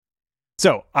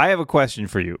So I have a question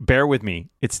for you. Bear with me.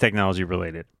 It's technology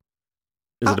related.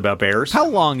 Is it about bears? How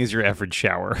long is your average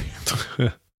shower?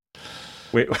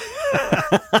 Wait.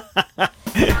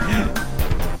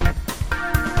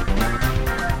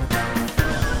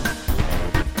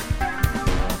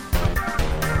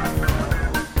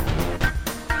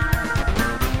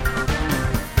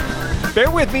 Bear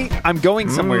with me. I'm going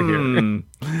somewhere here.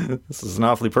 This is an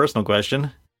awfully personal question.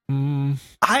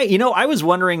 I was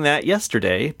wondering that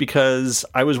yesterday because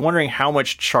I was wondering how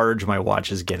much charge my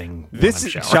watch is getting. This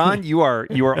is John. You are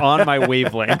on my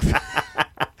wavelength.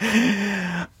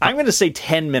 I'm going to say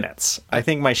 10 minutes. I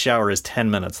think my shower is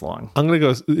 10 minutes long. I'm going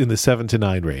to go in the 7 to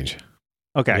 9 range.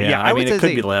 Okay. Yeah, I mean, it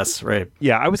could be less, right?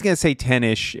 Yeah, I was going to say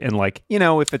 10-ish, and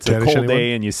if it's a cold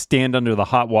day and you stand under the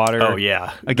hot water. Oh,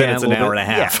 yeah. Again, then it's an hour and a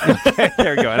half. Yeah.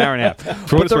 There you go, an hour and a half.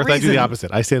 For what it's worth, I do the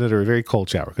opposite. I stand under a very cold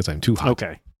shower because I'm too hot.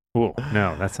 Okay. Cool.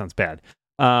 No, that sounds bad.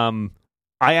 I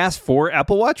asked for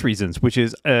Apple Watch reasons, which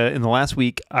is in the last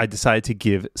week, I decided to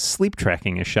give sleep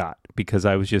tracking a shot because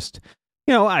I was just...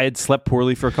 I had slept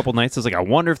poorly for a couple nights. I was like, I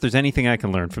wonder if there's anything I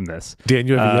can learn from this. Dan,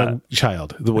 you have a young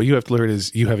child. What you have to learn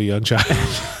is you have a young child.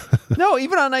 No,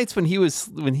 even on nights when he was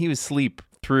sleep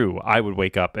through, I would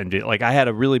wake up and I had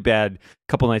a really bad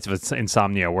couple nights of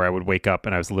insomnia where I would wake up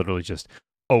and I was literally just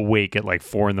awake at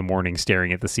 4 a.m,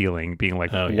 staring at the ceiling, being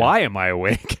like, why am I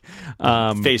awake?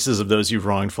 Faces of those you've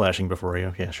wronged flashing before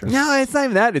you. Yeah, sure. No, it's not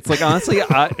even that. It's honestly,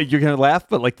 you're going to laugh,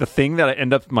 but the thing that I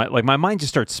end up, my mind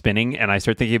just starts spinning and I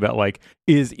start thinking about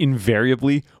is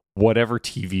invariably whatever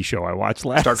TV show I watched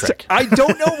last. Star Trek. I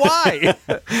don't know why.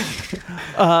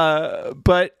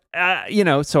 But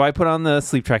so I put on the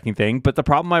sleep tracking thing. But the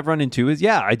problem I've run into is,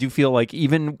 I do feel like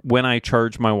even when I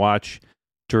charge my watch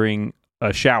during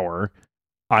a shower,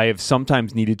 I have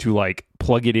sometimes needed to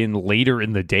plug it in later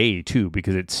in the day too,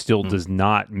 because it still does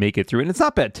not make it through. And it's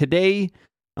not bad. Today,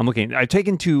 I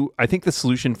think the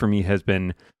solution for me has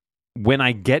been when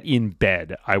I get in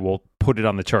bed, I will put it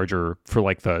on the charger for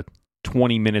the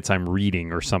 20 minutes I'm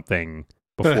reading or something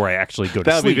before I actually go to sleep.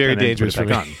 That would be very dangerous for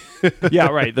me. Yeah,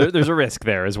 right. There's a risk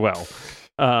there as well.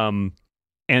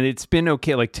 And it's been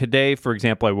okay. Today, for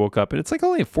example, I woke up and it's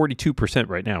only at 42%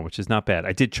 right now, which is not bad.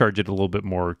 I did charge it a little bit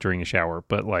more during a shower,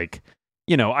 but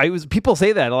people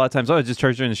say that a lot of times. Oh, I just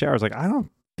charged during the shower. I was like, I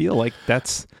don't feel like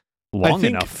that's long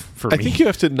enough for me. I think you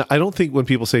have to. I don't think when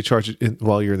people say charge it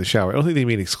while you're in the shower, I don't think they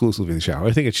mean exclusively in the shower.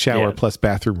 I think it's shower plus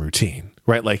bathroom routine,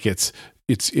 right?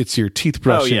 It's your teeth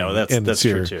brushing. Oh, yeah, that's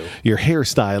true too. Your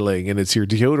hairstyling and it's your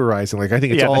deodorizing. I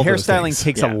think it's all the hairstyling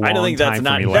takes a long time. I don't think that's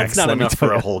not. That's not enough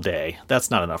for a whole day. That's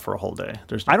not enough for a whole day.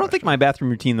 I don't think my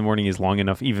bathroom routine in the morning is long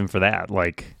enough even for that.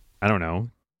 I don't know.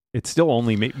 It's still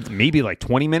only maybe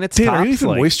 20 minutes. Dan, tops. are you even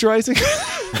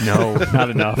moisturizing? No, not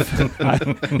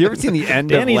enough. You ever seen the end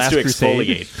Dan of needs Last to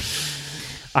Crusade?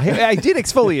 Exfoliate. I did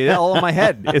exfoliate all on my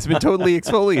head. It's been totally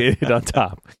exfoliated on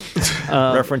top.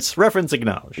 Reference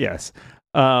acknowledged. Yes.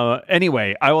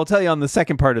 Anyway, I will tell you on the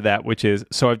second part of that, which is,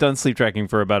 so I've done sleep tracking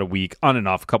for about a week, on and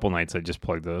off. A couple nights I just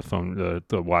plugged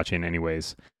the watch in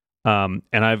anyways. And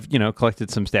I've,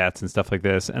 collected some stats and stuff like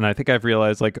this. And I think I've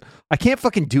realized I can't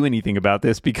fucking do anything about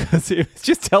this because it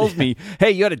just tells me,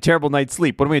 hey, you had a terrible night's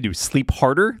sleep. What am I going to do? Sleep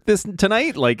harder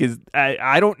tonight?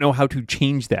 I don't know how to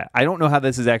change that. I don't know how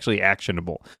this is actually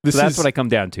actionable. So that's what I come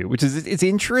down to, which is it's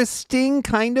interesting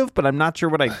kind of, but I'm not sure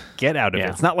what I get out of it.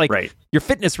 It's not your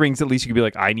fitness rings. At least you could be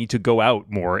like, I need to go out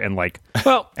more and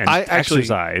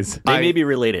exercise. They may be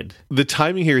related. The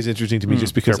timing here is interesting to me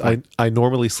just because I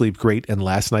normally sleep great and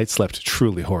last night slept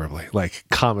truly horribly,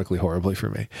 comically horribly for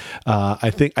me. I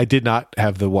think I did not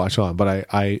have the watch on, but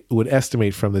I would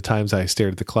estimate from the times I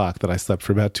stared at the clock that I slept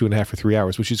for about 2.5 or 3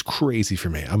 hours, which is crazy for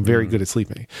me. I'm very good at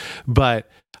sleeping, but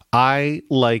I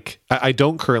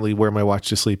don't currently wear my watch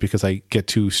to sleep because I get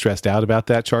too stressed out about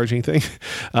that charging thing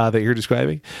that you're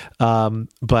describing.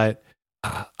 But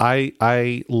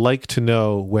I like to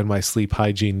know when my sleep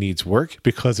hygiene needs work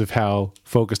because of how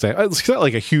focused I am. It's not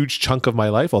a huge chunk of my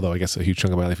life, although I guess a huge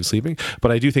chunk of my life is sleeping.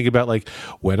 But I do think about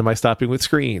when am I stopping with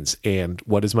screens and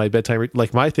what is my bedtime?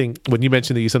 My thing, when you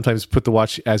mentioned that you sometimes put the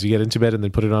watch as you get into bed and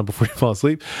then put it on before you fall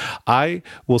asleep, I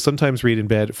will sometimes read in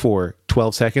bed for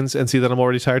 12 seconds and see that I'm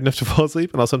already tired enough to fall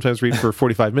asleep. And I'll sometimes read for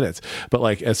 45 minutes.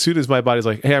 But as soon as my body's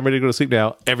hey, I'm ready to go to sleep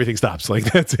now, everything stops.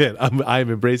 That's it. I'm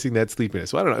embracing that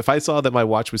sleepiness. So I don't know. If I saw that my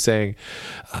watch was saying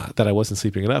that I wasn't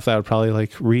sleeping enough, I would probably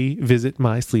revisit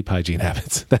my sleep hygiene habits.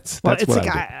 That's what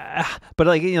I do. But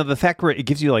the fact where it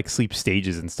gives you sleep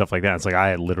stages and stuff like that, it's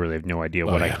I literally have no idea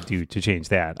what I could do to change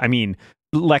that. I mean,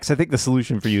 Lex, I think the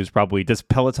solution for you is probably, does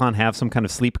Peloton have some kind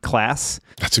of sleep class?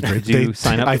 That's a great thing.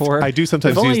 Sign up for? I do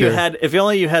sometimes use if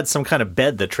only you had some kind of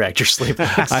bed that tracked your sleep.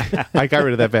 I got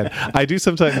rid of that bed. I do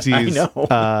sometimes use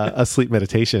a sleep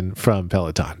meditation from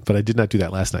Peloton, but I did not do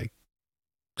that last night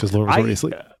because Laura was already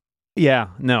asleep. Yeah,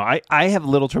 no, I have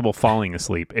little trouble falling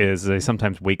asleep. Is I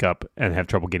sometimes wake up and have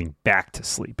trouble getting back to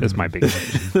sleep. Is my big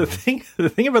the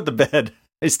thing about the bed.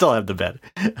 I still have the bed.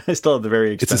 I still have the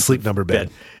very expensive. It's a Sleep Number bed.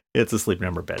 It's a Sleep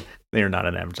Number bed. They are not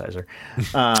an advertiser.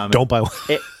 Don't buy one.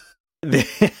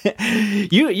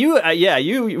 You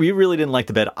really didn't like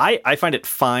the bed. I find it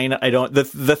fine. I don't.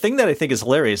 The thing that I think is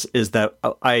hilarious is that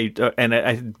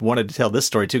I wanted to tell this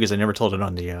story too because I never told it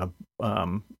on the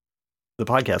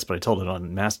podcast, but I told it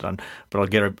on Mastodon. But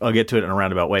I'll get to it in a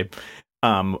roundabout way.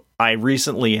 I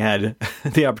recently had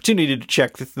the opportunity to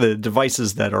check the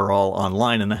devices that are all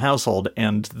online in the household,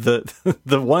 and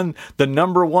the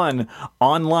number one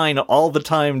online all the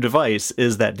time device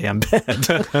is that damn bed.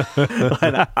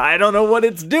 And I don't know what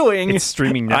it's doing. It's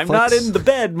streaming Netflix. I'm not in the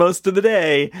bed most of the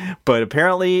day, but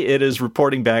apparently it is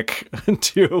reporting back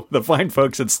to the fine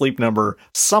folks at Sleep Number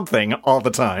something all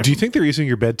the time. Do you think they're using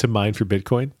your bed to mine for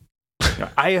Bitcoin?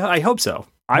 I hope so.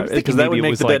 I was thinking because that would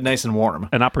make the bed nice and warm.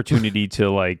 An opportunity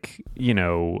to when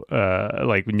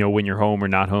you're home or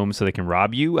not home, so they can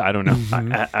rob you. I don't know.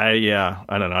 Mm-hmm.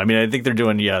 I don't know. I mean, I think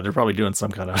they're probably doing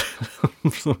some kind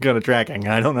of tracking.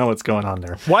 I don't know what's going on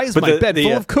there. Why is my bed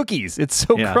full of cookies? It's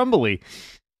so crumbly.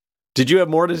 Did you have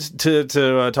more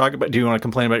to talk about? Do you want to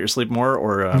complain about your sleep more,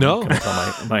 or no? Can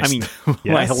I tell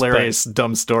my hilarious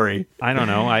dumb story. I don't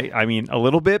know. I mean a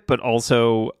little bit, but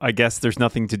also I guess there's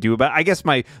nothing to do about it. I guess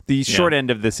the short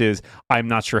end of this is I'm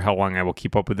not sure how long I will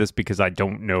keep up with this because I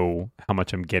don't know how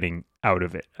much I'm getting out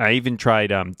of it. I even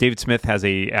tried. David Smith has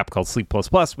a app called Sleep Plus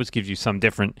Plus, which gives you some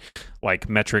different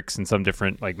metrics and some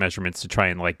different measurements to try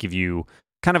and give you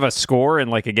kind of a score.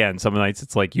 And again, some nights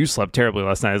it's you slept terribly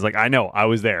last night. I was I know, I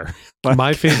was there.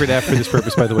 My favorite app for this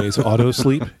purpose, by the way, is Auto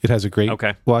Sleep. It has a great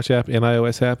watch app and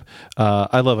iOS app.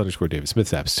 I love _David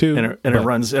Smith's apps too, and it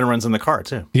runs in the car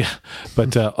too. Yeah,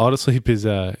 but Auto Sleep is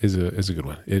a good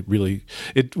one.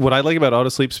 What I like about Auto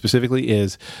Sleep specifically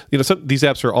is these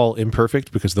apps are all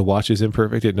imperfect because the watch is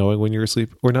imperfect at knowing when you're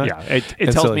asleep or not. Yeah,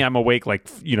 it tells me I'm awake.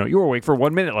 You were awake for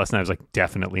 1 minute last night. I was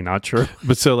definitely not true.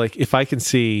 But so if I can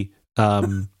see.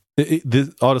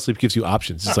 The Auto Sleep gives you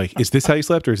options. It's is this how you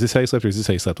slept, or is this how you slept, or is this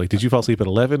how you slept? Did you fall asleep at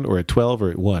 11 or at 12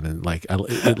 or at 1? And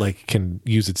it can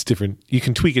use its different. You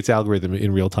can tweak its algorithm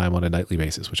in real time on a nightly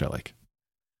basis, which I like.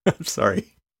 I'm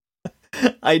sorry.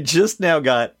 I just now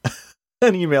got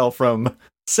an email from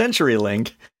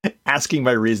CenturyLink asking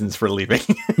my reasons for leaving.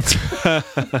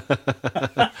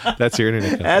 That's your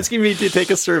internet company. Asking me to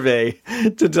take a survey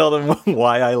to tell them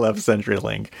why I left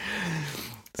CenturyLink.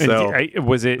 So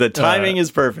was it? The timing is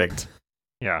perfect.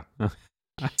 Yeah.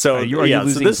 So are you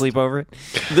losing sleep over it?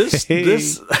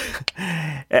 This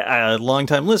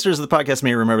long-time listeners of the podcast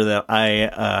may remember that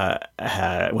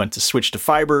I went to switch to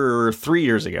fiber 3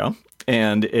 years ago,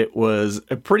 and it was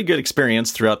a pretty good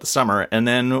experience throughout the summer. And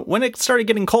then when it started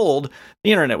getting cold,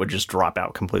 the internet would just drop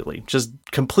out completely, just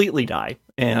completely die,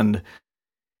 and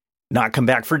not come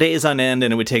back for days on end,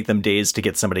 and it would take them days to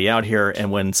get somebody out here. And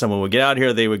when someone would get out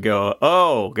here, they would go,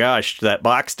 "Oh gosh, that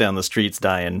box down the street's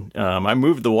dying. I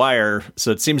moved the wire,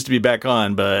 so it seems to be back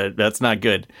on, but that's not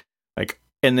good."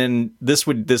 And then this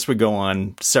would go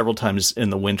on several times in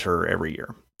the winter every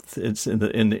year. It's in the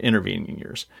intervening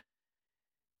years,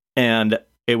 and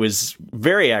it was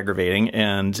very aggravating,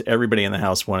 and everybody in the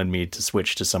house wanted me to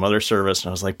switch to some other service. And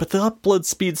I was like, but the upload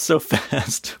speed's so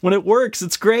fast. When it works,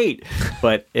 it's great.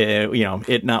 But,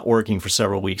 it not working for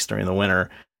several weeks during the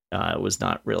winter was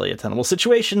not really a tenable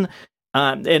situation.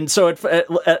 And so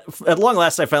at long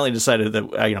last, I finally decided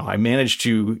that, I managed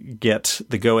to get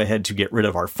the go-ahead to get rid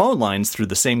of our phone lines through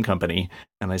the same company.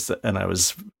 And I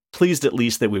was pleased at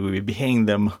least that we would be paying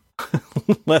them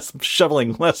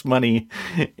shoveling less money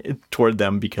toward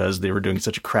them because they were doing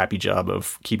such a crappy job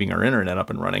of keeping our internet up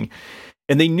and running.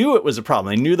 And they knew it was a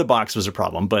problem. They knew the box was a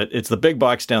problem, but it's the big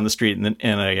box down the street.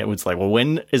 And I was like, well,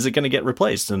 when is it going to get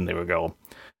replaced? And they would go,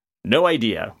 no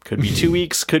idea. Could be 2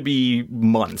 weeks, could be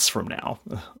months from now.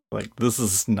 This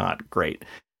is not great.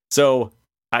 So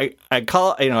I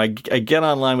call, I get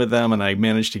online with them, and I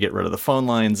managed to get rid of the phone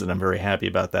lines, and I'm very happy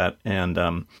about that.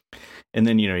 And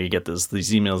then, you get these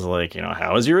emails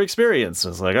how was your experience?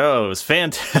 It's oh, it was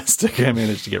fantastic. I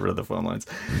managed to get rid of the phone lines.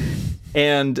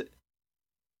 And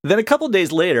then a couple of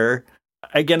days later,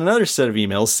 I get another set of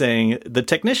emails saying the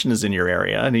technician is in your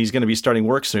area and he's going to be starting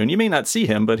work soon. You may not see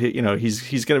him, but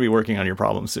he's going to be working on your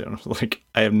problem soon.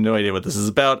 I have no idea what this is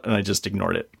about, and I just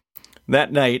ignored it.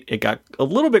 that night it got a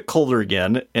little bit colder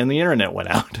again, and the internet went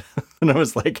out, and I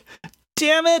was like,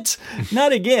 "Damn it,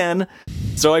 not again!"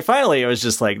 So I was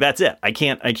just like, "That's it. I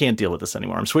can't deal with this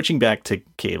anymore. I'm switching back to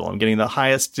cable. I'm getting the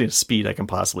highest speed I can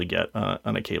possibly get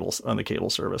on the cable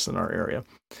service in our area."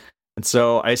 And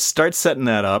so I start setting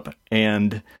that up,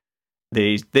 and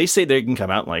they say they can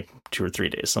come out in like 2 or 3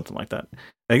 days, something like that.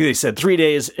 I think they said 3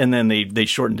 days, and then they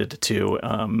shortened it to 2.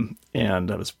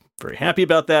 And I was very happy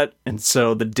about that. And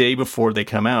so the day before they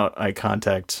come out, I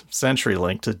contact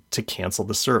CenturyLink to cancel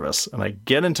the service.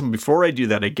 And before I do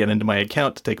that, I get into my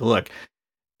account to take a look,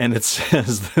 and it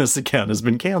says this account has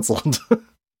been canceled.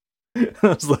 I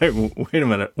was like, wait a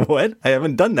minute, what? I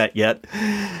haven't done that yet.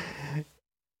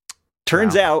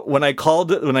 Turns out when I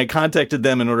contacted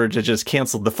them in order to just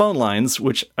cancel the phone lines,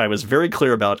 which I was very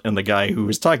clear about, and the guy who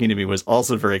was talking to me was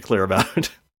also very clear about,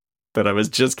 that I was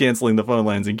just canceling the phone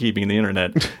lines and keeping the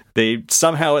internet. They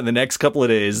somehow in the next couple of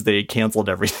days, they canceled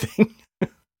everything.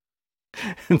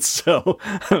 And so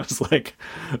I was like,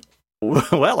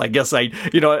 well, I guess I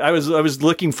was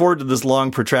looking forward to this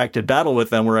long protracted battle with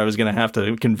them where I was going to have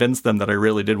to convince them that I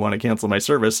really did want to cancel my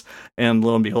service. And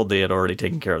lo and behold, they had already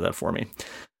taken care of that for me.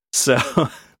 So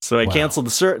I canceled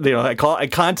the service. I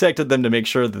contacted them to make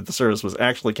sure that the service was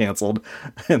actually canceled,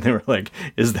 and they were like,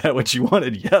 "Is that what you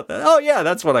wanted?" Yeah. Oh yeah,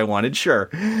 that's what I wanted. Sure.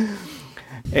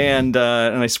 And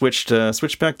I switched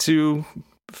back to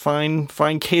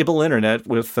fine cable internet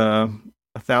with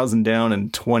 1,000 down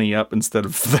and 20 up instead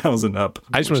of 1,000 up.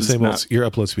 I just want to say, your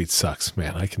upload speed sucks,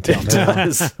 man. I can tell. It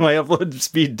does. My upload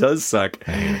speed does suck,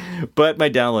 but my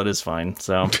download is fine.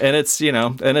 So, and it's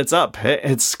it's up.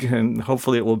 And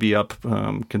hopefully it will be up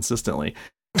consistently.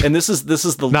 And this is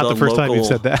the not the first time you've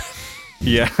said that.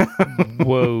 Yeah.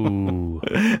 Whoa.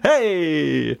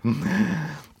 Hey.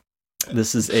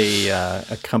 This is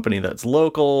a company that's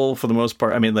local for the most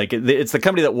part. I mean, like it's the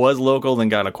company that was local, then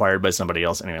got acquired by somebody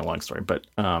else. Anyway, long story. But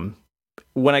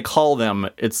when I call them,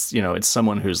 it's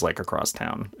someone who's like across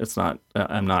town. It's not.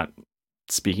 I'm not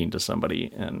speaking to somebody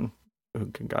in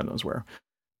God knows where.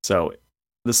 So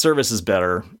the service is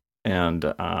better, and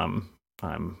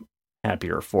I'm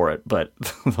happier for it. But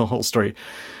the whole story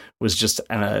was just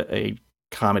a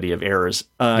comedy of errors.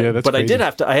 But crazy.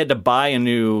 I had to buy a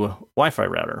new Wi-Fi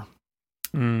router.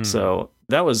 So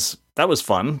that was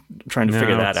fun trying to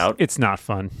figure that out. It's not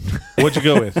fun. What'd you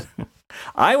go with?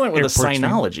 I went with a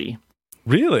Synology.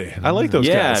 Really? I like those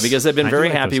guys. Yeah, because I've been very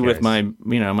happy with my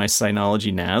my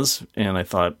Synology NAS, and I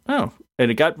thought,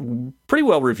 and it got pretty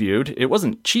well reviewed. It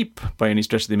wasn't cheap by any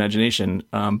stretch of the imagination,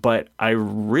 but I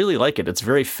really like it. It's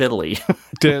very fiddly.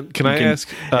 Dan, can I ask,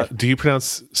 do you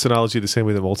pronounce Synology the same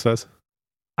way that Moltz does?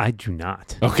 I do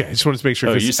not. Okay, I just wanted to make sure.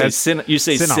 Oh, you say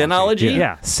Synology?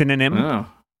 Yeah, synonym. Oh,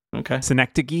 okay.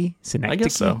 Synecdoche? I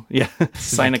guess so. Yeah.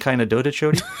 Sinakina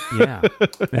Dodachody? Yeah,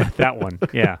 that one.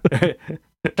 Yeah.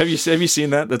 Have you seen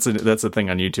that? That's a thing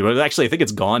on YouTube. Actually, I think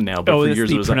it's gone now. But for years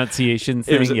the it was pronunciation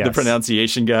thing. It was the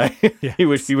pronunciation guy.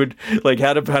 Yes. he would like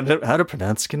how to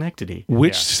pronounce Schenectady.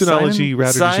 Which Synology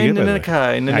router did you get?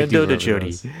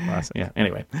 Sinakina. Yeah.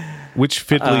 Anyway, which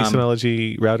fiddly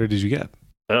Synology router did you get?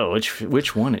 Oh,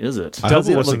 which one is it? Does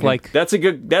it look like? That's a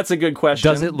good question.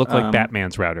 Does it look like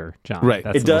Batman's router, John? Right.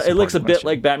 It does. It looks a bit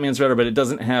like Batman's router, but it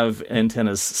doesn't have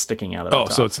antennas sticking out of it. Oh,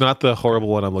 so it's not the horrible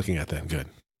one I'm looking at then. Good.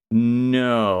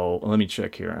 No. Let me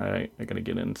check here. I got to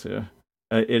get into.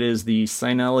 It is the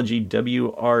Synology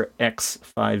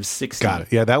WRX560. Got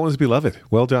it. Yeah, that one's beloved.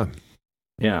 Well done.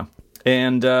 Yeah,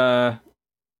 and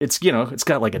it's it's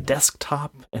got like a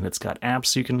desktop and it's got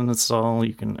apps you can install.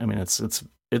 It's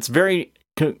very.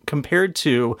 Compared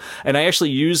to, and I actually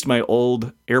used my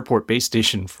old airport base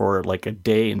station for like a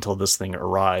day until this thing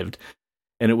arrived,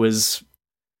 and it was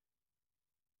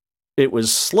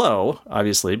slow,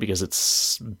 obviously, because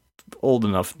it's old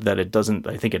enough that it doesn't.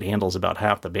 I think it handles about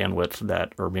half the bandwidth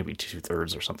that, or maybe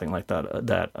 2/3 or something like that.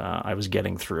 That I was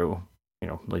getting through,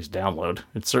 at least download.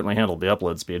 It certainly handled the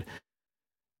upload speed,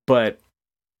 but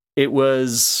it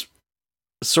was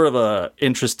sort of a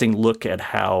interesting look at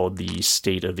how the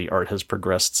state of the art has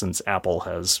progressed since Apple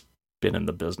has been in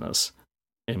the business.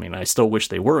 I mean, I still wish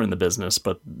they were in the business,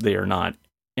 but they are not.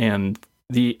 And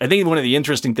I think one of the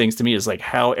interesting things to me is like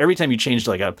how every time you changed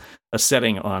like a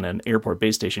setting on an airport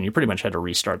base station, you pretty much had to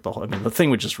restart the whole. I mean, the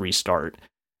thing would just restart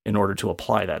in order to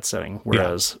apply that setting.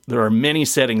 Whereas there are many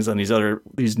settings on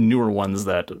these newer ones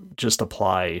that just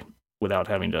apply without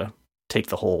having to take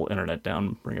the whole internet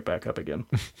down, bring it back up again.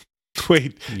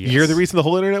 Wait, you're the reason the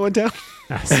whole internet went down?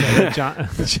 John.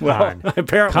 Well,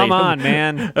 apparently, come on,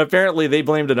 man. Apparently, they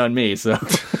blamed it on me, so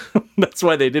that's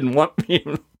why they didn't want me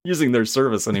using their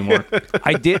service anymore.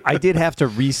 I did have to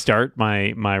restart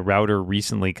my router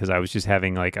recently because I was just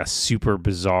having like a super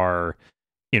bizarre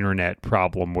internet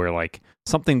problem where like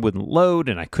something wouldn't load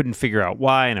and I couldn't figure out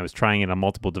why, and I was trying it on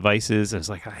multiple devices. I was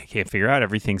like, I can't figure out,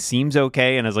 everything seems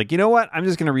okay, and I was like, you know what, I'm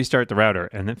just going to restart the router,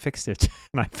 and then fixed it.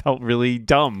 And I felt really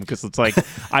dumb because it's like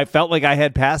I felt like I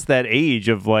had passed that age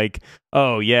of like,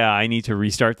 oh yeah, I need to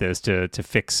restart this to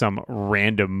fix some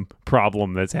random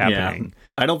problem that's happening. Yeah.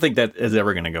 I don't think that is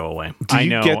ever going to go away. I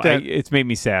know. Get that? It's made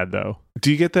me sad though.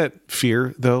 Do you get that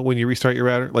fear though when you restart your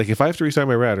router? Like if I have to restart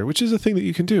my router, which is a thing that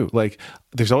you can do, like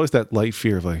there's always that light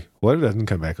fear of like, what if it doesn't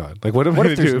come back on? Like what am I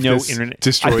going to do if this internet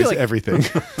destroys like everything?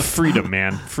 Freedom,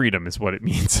 man. Freedom is what it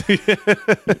means.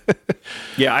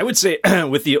 Yeah, I would say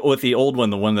with the old one,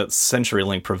 the one that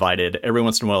CenturyLink provided, every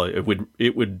once in a while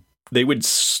they would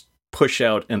push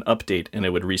out an update and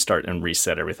it would restart and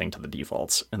reset everything to the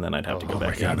defaults, and then I'd have to go back.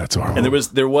 Oh my god, that's horrible. And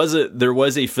there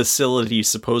was a facility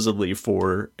supposedly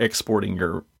for exporting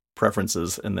your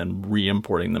preferences and then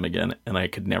re-importing them again, and I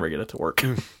could never get it to work.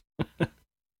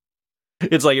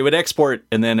 It's like it would export,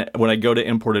 and then when I go to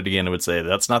import it again, it would say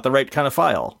that's not the right kind of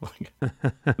file.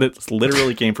 That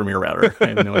literally came from your router. I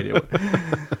have no idea.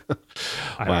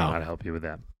 I don't know how to help you with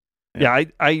that. Yeah,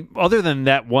 I other than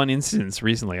that one instance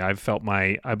recently, I've felt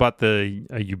I bought the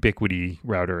Ubiquiti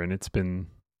router, and it's been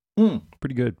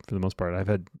pretty good for the most part. I've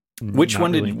had which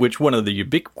one of the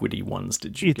Ubiquiti ones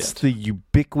did you get? It's the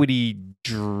Ubiquiti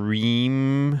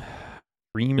Dream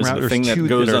router. The thing that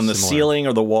goes on the ceiling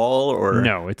or the wall, or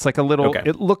no? It's like a little. Okay.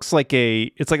 It looks like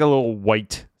a little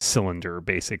white cylinder,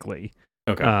 basically.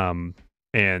 Okay.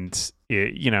 And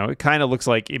it kind of looks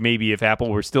like maybe if Apple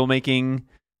were still making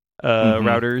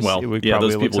routers, well, it would yeah,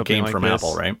 probably those people came like from this.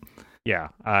 Apple, right? Yeah,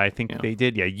 I think they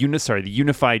did. Yeah, the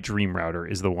Unified Dream router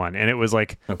is the one, and it was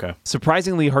like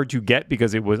surprisingly hard to get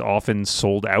because it was often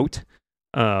sold out.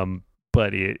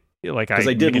 But because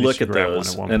I did look at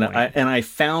those, and I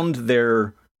found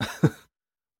their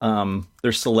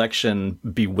selection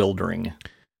bewildering.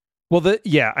 Well,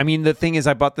 the thing is,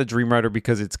 I bought the Dream router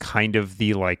because it's kind of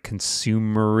the like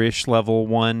consumerish level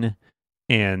one,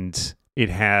 and it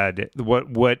had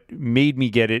what made me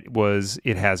get it was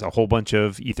it has a whole bunch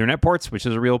of Ethernet ports, which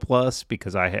is a real plus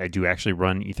because I do actually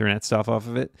run Ethernet stuff off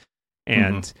of it,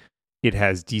 and it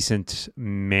has decent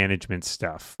management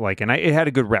stuff. And it had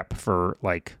a good rep for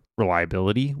like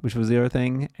reliability, which was the other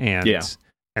thing, and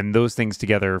those things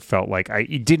together felt like I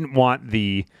didn't want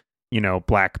the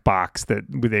black box that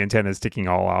with the antennas sticking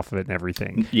all off of it and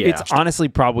everything. Yeah. It's honestly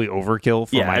probably overkill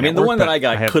for my network, the one that I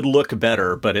got could look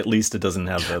better, but at least it doesn't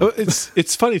have the...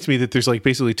 It's funny to me that there's like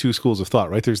basically two schools of thought,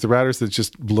 right? There's the routers that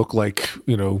just look like,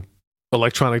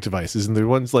 electronic devices, and there are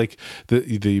ones like the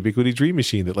Ubiquiti Dream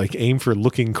Machine that like aim for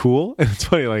looking cool. And it's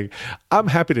funny, like I'm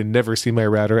happy to never see my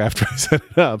router after I set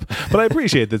it up, but I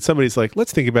appreciate that somebody's like,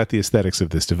 let's think about the aesthetics of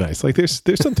this device. Like there's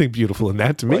something beautiful in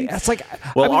that to me. It's like,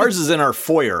 ours is in our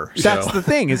foyer. That's the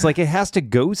thing. It's like it has to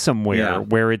go somewhere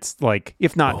where it's like,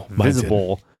 if not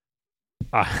visible.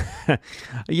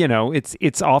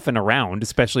 It's often around,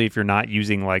 especially if you're not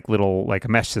using like little like a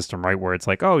mesh system, right? Where it's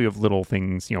like, oh, you have little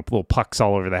things, little pucks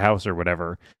all over the house or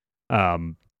whatever.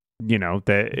 That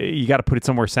you got to put it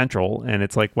somewhere central, and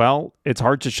it's like, well, it's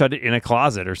hard to shut it in a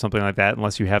closet or something like that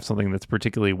unless you have something that's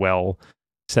particularly well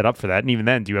set up for that. And even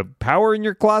then, do you have power in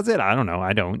your closet? I don't know.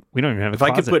 I don't. We don't even have a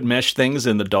closet. If I could put mesh things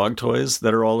in the dog toys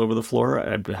that are all over the floor,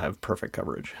 I'd have perfect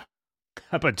coverage.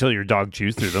 Up until your dog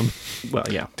chews through them. Well,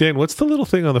 yeah. Dan, what's the little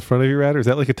thing on the front of your router? Is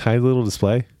that like a tiny little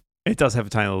display? It does have a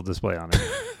tiny little display on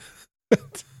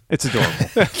it. It's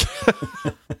adorable.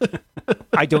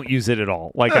 I don't use it at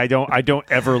all. Like I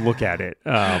don't ever look at it.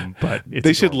 But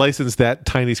they should license that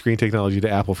tiny screen technology to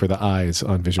Apple for the eyes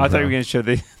on Vision Pro. I thought you were going to show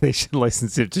they should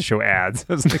license it to show ads.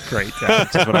 That was like great.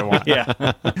 That's what I want. Yeah.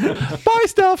 Buy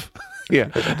stuff. Yeah,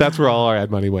 that's where all our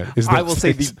ad money went. I will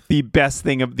say the best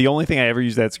thing the only thing I ever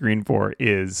use that screen for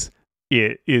is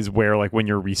where like when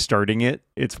you're restarting it,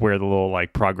 it's where the little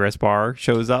like progress bar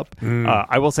shows up.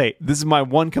 I will say this is my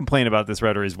one complaint about this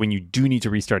router is when you do need to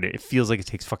restart it, it feels like it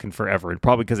takes fucking forever. And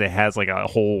probably because it has like a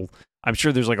whole, I'm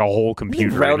sure there's like a whole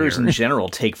computer. Routers in general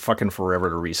take fucking forever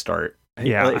to restart.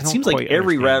 Yeah, it seems like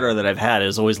every router that I've had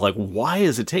is always like, why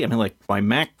is it taking? I mean, like my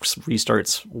Mac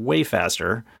restarts way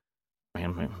faster.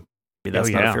 Maybe that's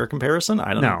not a fair comparison.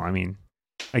 I don't know. I mean,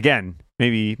 again,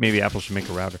 maybe Apple should make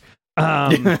a router. Or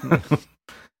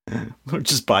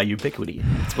just buy Ubiquiti.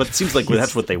 It's what it seems like.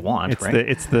 That's what they want, right?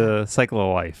 It's the cycle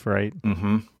of life, right?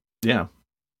 Mm-hmm. Yeah.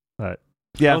 But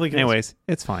yeah. Anyways,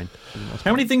 it's fine.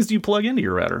 How many things do you plug into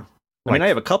your router? I mean, I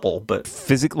have a couple, but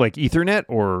physical, like Ethernet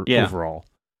or overall.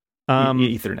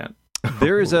 Ethernet.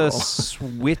 There is a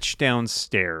switch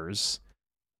downstairs.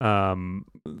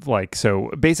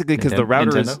 So basically because the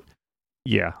router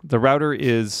the router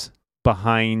is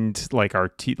behind like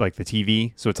the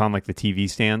TV, so it's on like the TV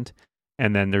stand,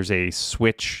 and then there's a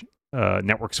switch,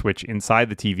 network switch inside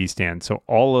the TV stand. So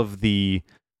all of I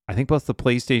think both the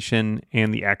PlayStation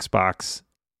and the Xbox,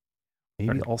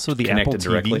 maybe also the Apple TV,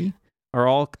 directly? Are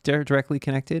all directly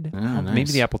connected. Oh, nice.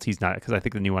 Maybe the Apple T's not, because I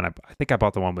think the new one, I think I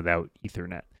bought the one without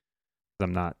Ethernet.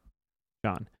 I'm not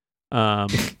John.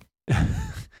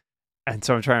 And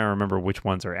so I'm trying to remember which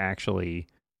ones are actually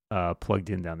plugged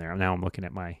in down there. Now I'm looking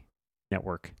at my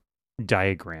network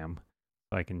diagram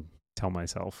so I can tell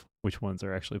myself which ones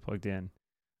are actually plugged in.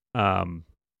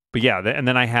 But yeah, and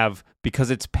then I have,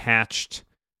 because it's patched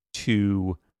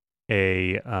to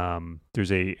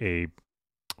there's a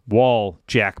wall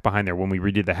jack behind there. When we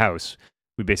redid the house,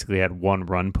 we basically had one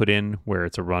run put in where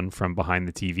it's a run from behind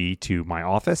the TV to my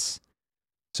office.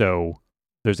 So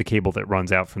there's a cable that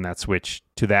runs out from that switch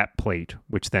to that plate,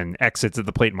 which then exits at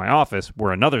the plate in my office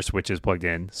where another switch is plugged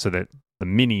in, so that the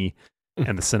Mini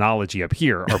and the Synology up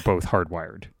here are both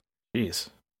hardwired. Jeez.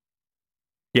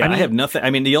 Yeah, I have nothing. I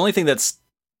mean, the only thing that's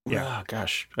oh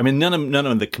gosh. I mean, none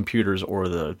of the computers or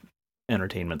the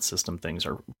entertainment system things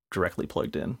are directly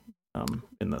plugged in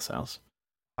this house.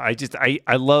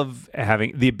 I love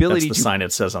having the ability. That's the sign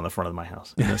it says on the front of my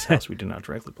house. In this house, we do not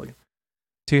directly plug in.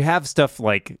 To have stuff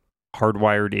like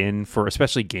hardwired in for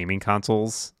especially gaming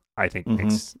consoles, I think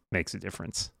makes a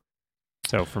difference.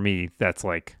 So for me, that's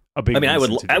like a big. I mean,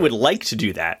 I would like to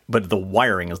do that, but the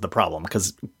wiring is the problem,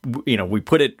 because we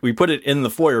put it in the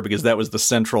foyer because that was the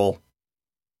central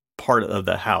part of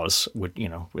the house.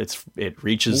 It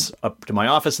reaches up to my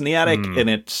office in the attic, and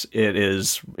it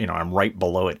is I'm right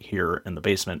below it here in the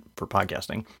basement for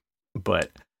podcasting.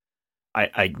 But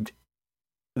I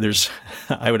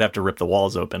would have to rip the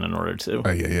walls open in order to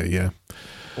wire,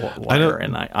 I know,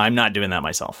 and I'm not doing that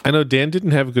myself. I know Dan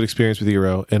didn't have a good experience with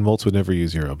Eero, and Moltz would never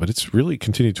use Eero, but it's really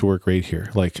continued to work great here.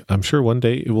 Like, I'm sure one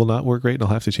day it will not work great and I'll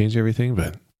have to change everything,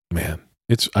 but man,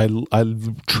 I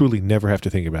truly never have to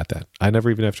think about that. I never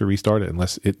even have to restart it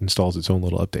unless it installs its own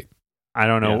little update. I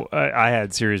don't know. Yeah. I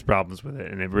had serious problems with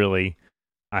it, and it really,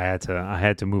 I had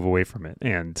to move away from it.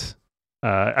 And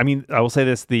I mean, I will say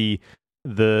this: the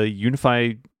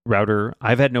UniFi router,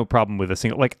 I've had no problem with a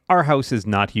single. Like, our house is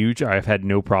not huge. I've had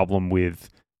no problem with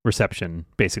reception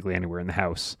basically anywhere in the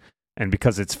house. And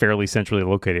because it's fairly centrally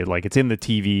located, like it's in the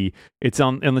TV, it's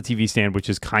on the TV stand, which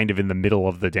is kind of in the middle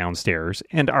of the downstairs.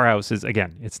 And our house is,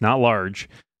 again, it's not large.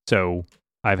 So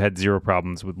I've had zero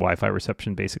problems with Wi-Fi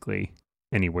reception basically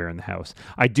anywhere in the house.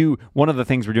 One of the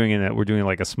things we're doing we're doing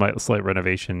like a slight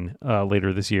renovation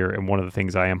later this year. And one of the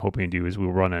things I am hoping to do is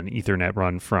we'll run an Ethernet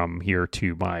run from here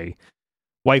to my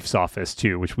wife's office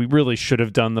too, which we really should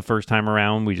have done the first time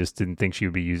around. We just didn't think she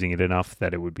would be using it enough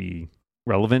that it would be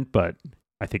relevant, but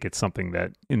I think it's something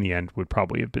that in the end would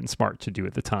probably have been smart to do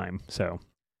at the time. So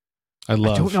I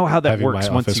don't know how that works.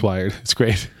 My office wired. It's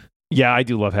great. Yeah, I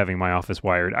do love having my office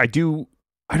wired. I don't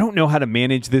know how to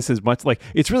manage this as much. Like,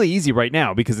 it's really easy right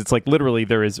now because it's like literally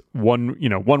there is one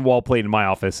wall plate in my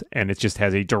office, and it just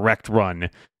has a direct run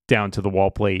down to the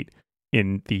wall plate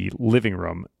in the living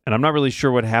room. And I'm not really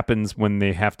sure what happens when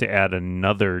they have to add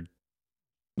another,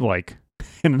 like,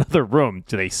 in another room.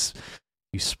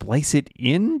 You splice it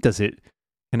in? Does it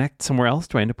connect somewhere else?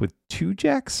 Do I end up with two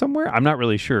jacks somewhere? I'm not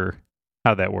really sure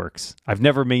how that works. I've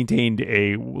never maintained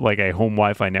a home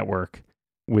Wi-Fi network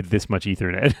with this much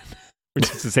Ethernet, which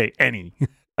is to say any,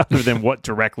 other than what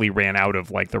directly ran out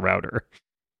of like the router.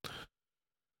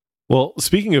 Well,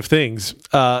 speaking of things,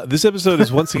 this episode is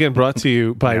once again brought to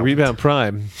you by Rebound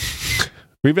Prime.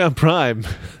 Rebound Prime.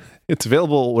 It's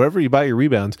available wherever you buy your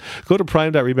rebounds. Go to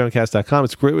prime.reboundcast.com.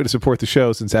 It's a great way to support the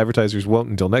show since advertisers won't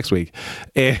until next week.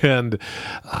 And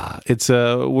it's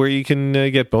where you can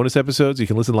get bonus episodes. You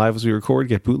can listen live as we record,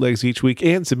 get bootlegs each week,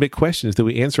 and submit questions that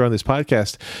we answer on this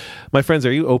podcast. My friends,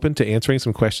 are you open to answering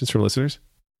some questions from listeners?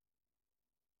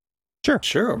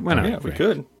 Sure. Why not? Yeah, we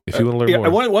could. If you want to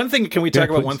learn more. One thing, can we talk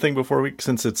about one thing before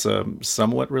since it's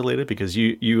somewhat related? Because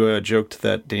you joked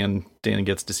that Dan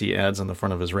gets to see ads on the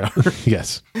front of his router.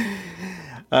 Yes.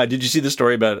 Did you see the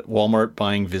story about Walmart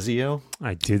buying Vizio?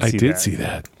 I did see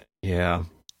that. Yeah.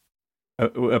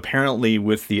 Apparently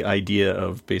with the idea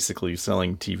of basically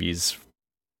selling TVs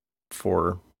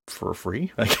for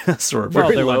free, I guess, or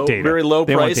very low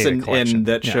price, and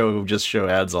that show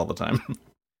ads all the time.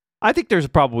 I think there's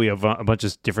probably a bunch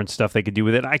of different stuff they could do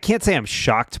with it. I can't say I'm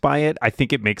shocked by it. I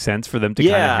think it makes sense for them to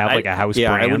kind of have like a house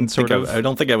brand sort of. I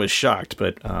don't think I was shocked,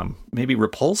 but maybe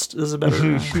repulsed is a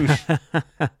better.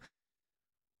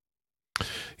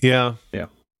 Yeah.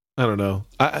 I don't know.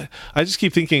 I just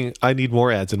keep thinking I need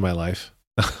more ads in my life.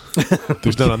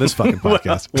 There's none on this fucking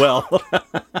podcast. Well,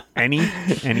 any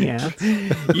ads?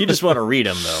 You just want to read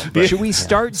them though. But, should we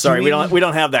start? Sorry, we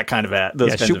don't have that kind of ad.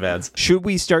 Those kinds of ads. Should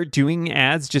we start doing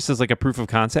ads just as like a proof of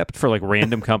concept for like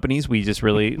random companies we just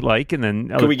really like, and then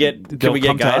Can we get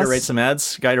Guy to write some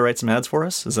ads? Guy to write some ads for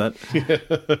us? Is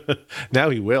that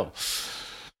now he will.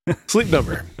 Sleep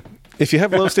Number. If you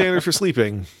have low standard for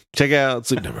sleeping, check out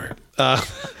Sleep Number.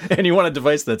 And you want a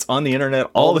device that's on the internet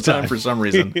all the time for some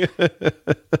reason.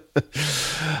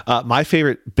 My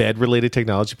favorite bed-related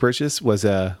technology purchase was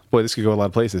boy, this could go a lot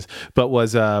of places, but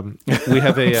was we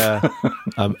have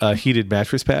a heated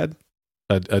mattress pad,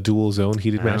 a dual zone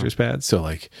heated mattress pad. So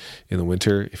like in the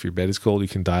winter, if your bed is cold, you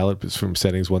can dial it from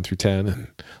settings 1 through 10, and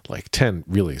like 10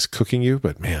 really is cooking you,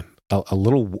 but man, a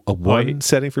one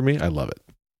setting for me, I love it.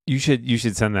 You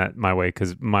should send that my way,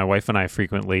 because my wife and I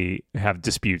frequently have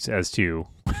disputes as to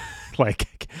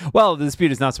like, well, the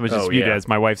dispute is not so much a dispute as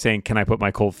my wife saying, "Can I put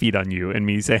my cold feet on you?" and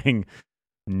me saying,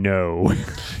 "No."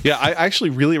 Yeah, I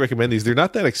actually really recommend these. They're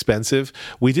not that expensive.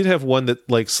 We did have one that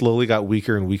like slowly got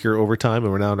weaker and weaker over time,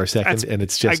 and we're now on our second, and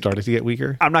it's just starting to get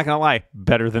weaker. I'm not gonna lie,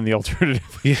 better than the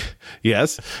alternative. Yeah,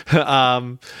 yes,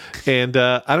 and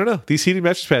I don't know. These heated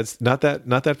mattress pads not that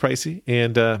pricey,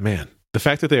 and man. The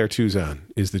fact that they are 2-zone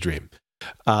is the dream.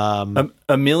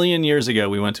 A million years ago,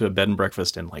 we went to a bed and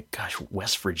breakfast in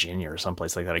West Virginia or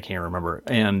someplace like that. I can't remember.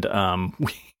 And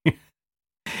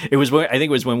it was I think it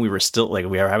was when we were still we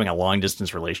were having a long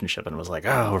distance relationship, and it was like,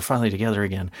 oh, we're finally together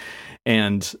again.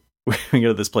 And we go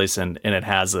to this place, and it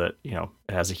has a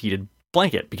heated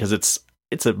blanket because it's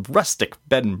a rustic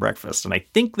bed and breakfast. And I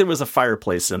think there was a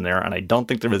fireplace in there, and I don't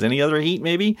think there was any other heat,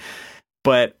 maybe,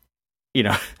 but.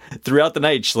 Throughout the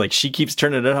night, she keeps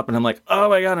turning it up, and I'm like, oh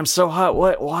my God, I'm so hot.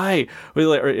 What? Why?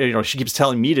 She keeps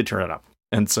telling me to turn it up.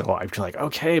 And so I'm like,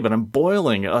 okay, but I'm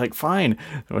boiling. Like, fine.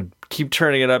 I would keep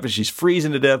turning it up, and she's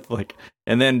freezing to death.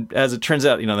 And then as it turns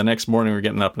out, the next morning we're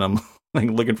getting up, and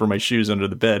I'm looking for my shoes under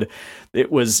the bed.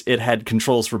 It had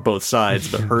controls for both sides,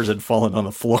 but hers had fallen on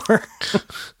the floor.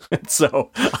 And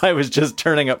so I was just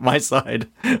turning up my side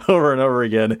over and over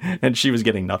again, and she was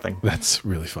getting nothing. That's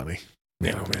really funny.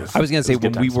 Yeah, I was going to say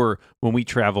when we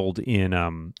traveled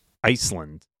in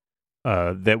Iceland,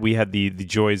 that we had the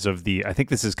joys of I think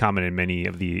this is common in many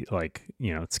of the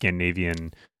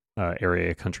Scandinavian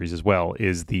area countries as well,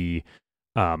 is the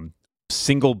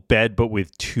single bed but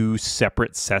with 2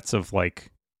 separate sets of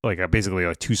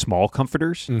basically 2 small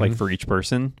comforters for each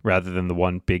person, rather than the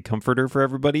one big comforter for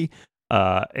everybody.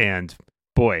 And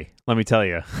boy, let me tell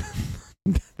you,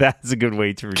 that's a good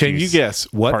way to reduce. Can you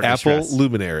guess what Apple stress.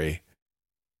 luminary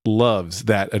loves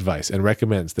that advice and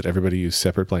recommends that everybody use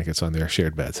separate blankets on their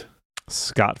shared beds?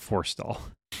 Scott Forstall.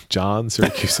 John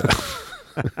Siracusa.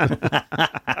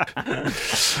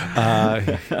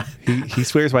 He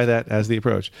swears by that as the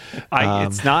approach.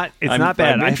 It's not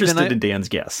bad. I'm interested in Dan's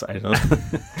guess. I don't.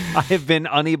 I have been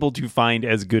unable to find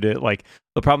as good at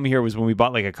the problem here was when we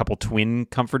bought a couple twin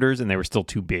comforters, and they were still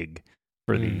too big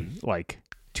for the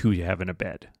 2 to have in a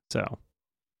bed. So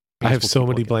I have so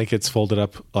many blankets folded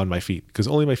up on my feet because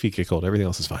only my feet get cold. Everything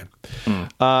else is fine.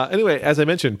 Anyway, as I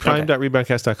mentioned,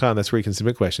 prime.reboundcast.com. That's where you can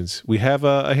submit questions. We have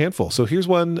a handful. So here's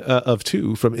one of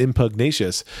 2 from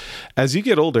Impugnatius. As you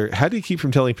get older, how do you keep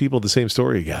from telling people the same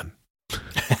story again?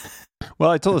 Well,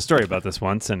 I told a story about this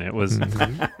once, and it was...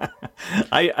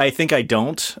 I think I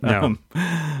don't. No.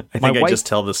 I think I just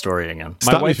tell the story again.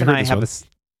 My wife and I have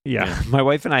my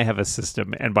wife and I have a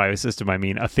system, and by a system I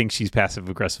mean a thing she's passive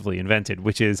aggressively invented,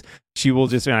 which is she will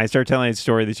just, when I start telling a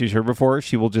story that she's heard before,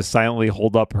 she will just silently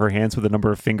hold up her hands with a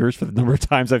number of fingers for the number of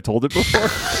times I've told it before.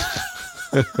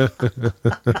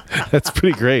 That's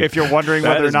pretty great. If you're wondering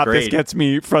whether or not this gets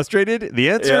me frustrated, the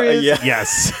answer is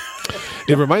yes.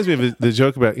 It reminds me of the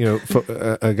joke about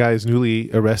a guy is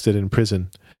newly arrested in prison.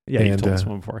 Yeah, you've told this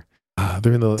one before.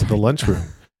 They're in the lunchroom,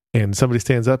 and somebody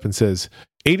stands up and says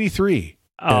 83.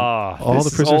 All the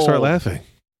prisoners start laughing.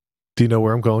 Do you know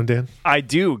where I'm going, Dan? I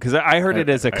do, because I heard it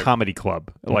as a comedy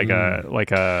club,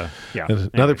 Another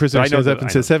prisoner stands up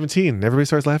and says 17. And everybody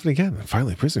starts laughing again. And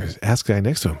finally, prisoners ask the guy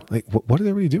next to him, what are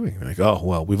everybody doing? They're like, oh,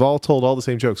 well, we've all told all the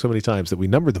same jokes so many times that we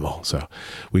numbered them all. So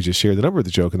we just share the number of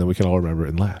the joke, and then we can all remember it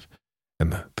and laugh.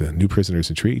 And the new prisoner is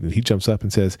intrigued, and he jumps up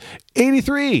and says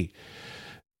 83.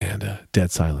 And dead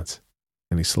silence.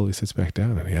 And he slowly sits back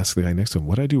down and he asks the guy next to him,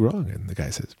 what did I do wrong? And the guy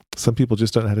says, some people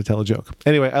just don't know how to tell a joke.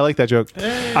 Anyway, I like that joke.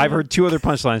 I've heard two other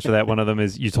punchlines for that. One of them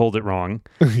is you told it wrong.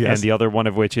 Yes. And the other one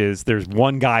of which is there's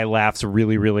one guy laughs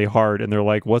really, really hard and they're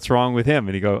like, what's wrong with him?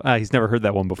 And you go, he's never heard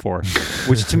that one before.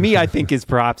 Which to me, I think is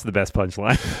perhaps the best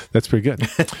punchline. That's pretty good.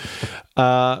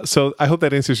 So I hope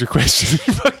that answers your question.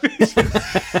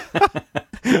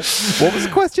 What was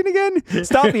the question again?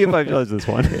 Stop me if I judge this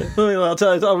one.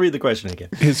 I'll read the question again.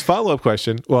 His follow-up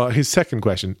question, well, his second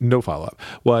question, no follow-up,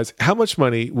 was how much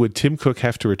money would Tim Cook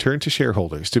have to return to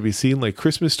shareholders to be seen like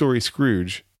Christmas Story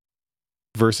Scrooge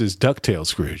versus DuckTales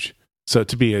Scrooge? So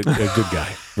to be a good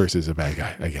guy versus a bad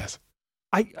guy, I guess.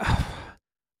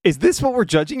 Is this what we're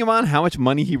judging him on? How much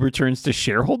money he returns to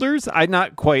shareholders? I'm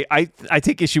not quite. I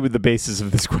take issue with the basis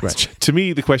of this question. Right. To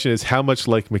me, the question is how much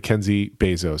like Mackenzie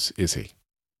Bezos is he?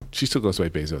 She still goes by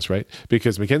Bezos, right?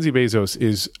 Because Mackenzie Bezos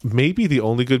is maybe the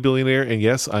only good billionaire. And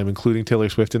yes, I'm including Taylor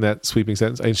Swift in that sweeping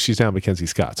sentence. And she's now Mackenzie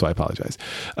Scott, so I apologize.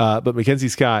 But Mackenzie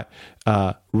Scott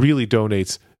really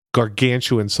donates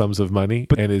gargantuan sums of money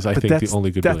and is, I think, the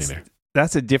only good billionaire.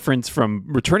 That's a difference from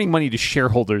returning money to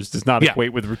shareholders does not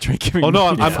equate with giving. Oh, no,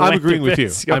 I'm agreeing with you.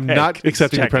 Okay, I'm not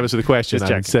accepting the premise of the question.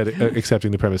 I'm instead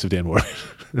accepting the premise of Dan Ward.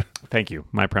 Thank you.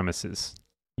 My premise is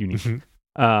unique.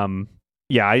 Mm-hmm.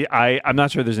 I'm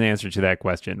not sure there's an answer to that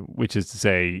question, which is to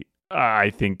say, I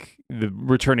think the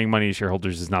returning money to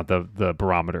shareholders is not the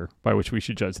barometer by which we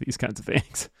should judge these kinds of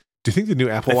things. Do you think the new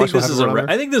Apple Watch will have a barometer?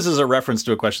 I think this is a reference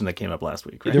to a question that came up last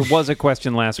week. Right? There was a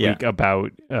question last week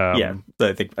about. I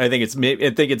think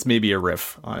it's maybe a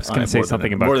riff. I was going to say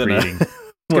something about creating.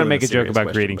 I was going to make a joke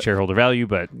about creating shareholder value,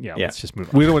 but let's just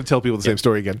move on. We don't want to tell people the same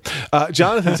story again.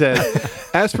 Jonathan says,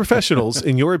 as professionals,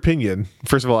 in your opinion,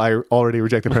 first of all, I already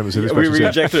reject the premise of this question. We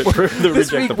rejected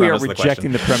this week we are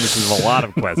rejecting the premises of a lot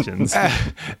of questions.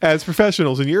 As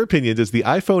professionals, in your opinion, does the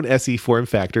iPhone SE form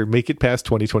factor make it past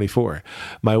 2024?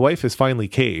 My wife has finally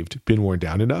caved, been worn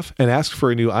down enough, and asked for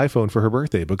a new iPhone for her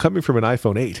birthday, but coming from an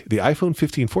iPhone 8, the iPhone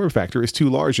 15 form factor is too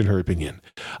large in her opinion.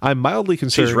 I'm mildly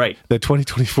concerned that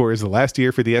 2024 is the last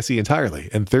year for the SE entirely,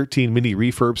 and 13 mini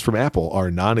refurbs from Apple are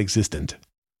non-existent.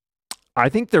 I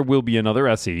think there will be another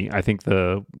SE. I think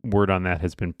the word on that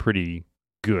has been pretty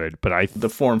good, but the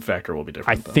form factor will be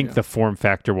different. I think the form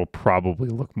factor will probably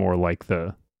look more like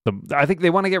the I think they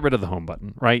want to get rid of the home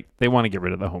button, right? They want to get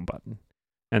rid of the home button.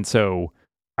 And so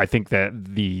I think that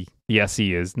the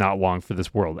SE is not long for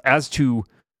this world. As to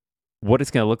what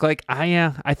it's going to look like,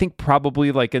 I think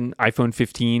probably like an iPhone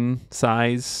 15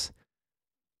 size.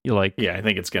 I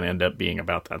think it's going to end up being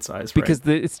about that size because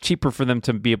it's cheaper for them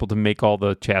to be able to make all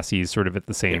the chassis sort of at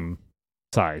the same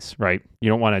size, right? You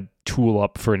don't want to tool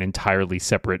up for an entirely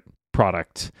separate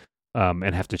product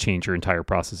and have to change your entire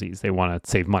processes. They want to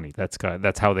save money. That's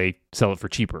how they sell it for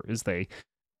cheaper. Is they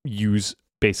use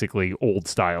basically old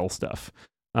style stuff.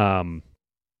 I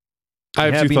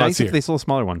have two thoughts nice here. If they sold a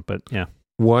smaller one, but yeah.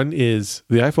 One is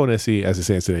the iPhone SE, as it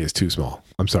stands today, is too small.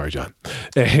 I'm sorry, John.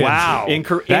 Wow,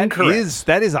 incorrect.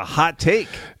 That is a hot take.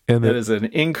 And that is an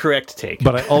incorrect take.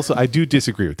 But I do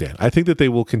disagree with Dan. I think that they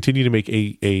will continue to make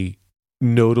a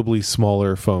notably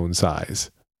smaller phone size,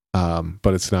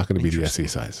 but it's not going to be the SE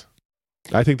size.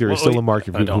 I think there is still a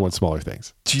market who wants smaller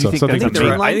things. Do you think I think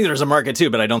there's a market too,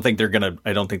 but I don't think they're gonna.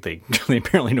 I don't think they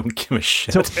apparently don't give a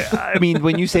shit. So, I mean,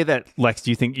 when you say that, Lex,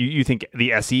 do you think you think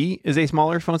the SE is a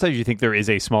smaller phone size? Do you think there is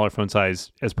a smaller phone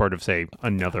size as part of, say,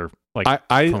 another like?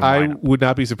 I would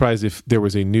not be surprised if there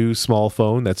was a new small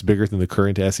phone that's bigger than the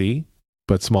current SE,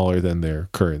 but smaller than their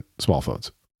current small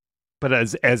phones. But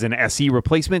as an SE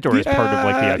replacement, or as part of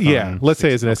like the iPhone? Yeah, let's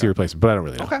say as an SE replacement, but I don't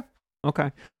really know.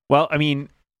 Okay. Well, I mean.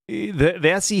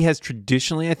 The SE has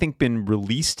traditionally, I think, been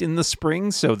released in the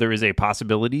spring, so there is a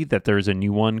possibility that there's a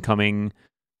new one coming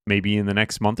maybe in the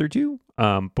next month or two.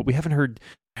 But we haven't heard.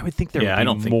 I would think there would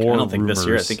be more. I don't think rumors. This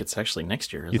year. I think it's actually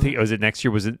next year. You think? Was it next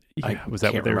year? Was it? Was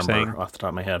that what they were saying? Off the top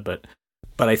of my head, but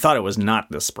I thought it was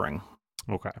not this spring.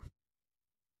 Okay.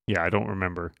 Yeah, I don't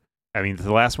remember. I mean,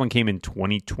 the last one came in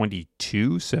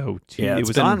 2022, so it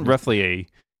was on roughly a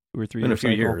 2 or 3 years. A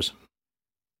few years.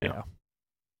 Yeah.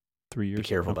 3 years. Be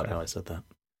careful about how I said that.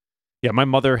 Yeah, my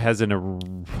mother has I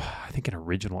think an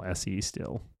original SE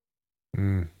still.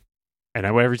 Mm. And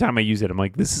every time I use it, I'm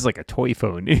like, this is like a toy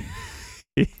phone.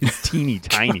 It's teeny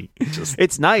tiny.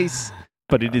 It's nice,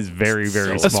 but it is very,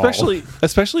 very small.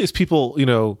 Especially as people,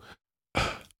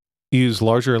 use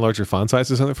larger and larger font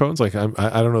sizes on their phones. Like I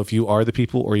don't know if you are the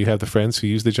people or you have the friends who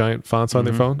use the giant fonts on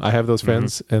their phone. I have those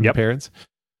friends and parents.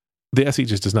 The SE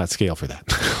just does not scale for that.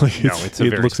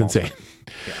 It looks insane.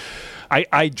 Yeah.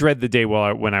 I dread the day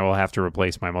when I will have to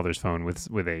replace my mother's phone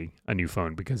with a new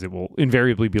phone because it will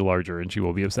invariably be larger and she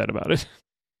will be upset about it.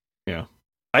 Yeah.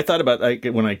 I thought about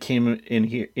when I came in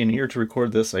here to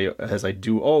record this, as I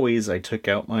do always, I took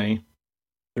out my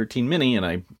 13 mini and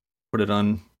I put it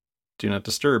on Do Not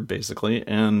Disturb, basically,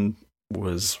 and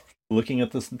was looking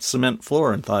at the cement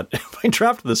floor and thought, if I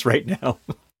dropped this right now,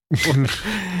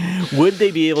 would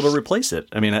they be able to replace it?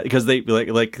 I mean, because they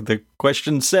like the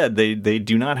question said, they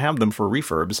do not have them for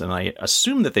refurbs, and I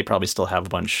assume that they probably still have a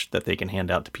bunch that they can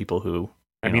hand out to people who.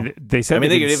 They said.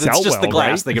 If it's just well, the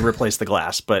glass, right? they can replace the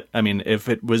glass. But I mean, if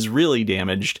it was really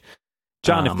damaged,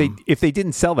 John, if they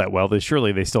didn't sell that well, then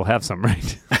surely they still have some,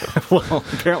 right? Well,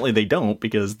 apparently they don't,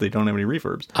 because they don't have any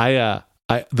refurbs.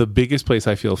 The biggest place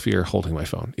I feel fear holding my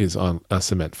phone is on a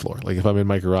cement floor. Like if I'm in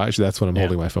my garage, that's when I'm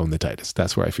holding my phone the tightest.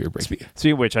 That's where I fear breaking it.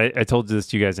 Speaking of which, I told this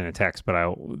to you guys in a text, but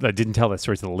I didn't tell that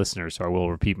story to the listeners, so I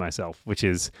will repeat myself. Which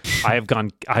is, I've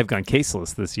gone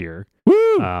caseless this year.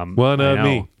 Woo! One of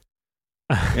me.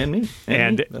 And me.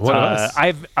 And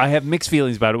I have mixed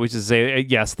feelings about it, which is to say,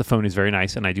 yes, the phone is very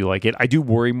nice and I do like it. I do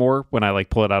worry more when I like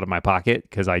pull it out of my pocket,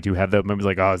 because I do have the moments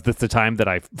like, oh, is this the time that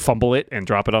I fumble it and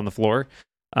drop it on the floor?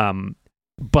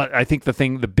 But I think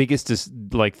the biggest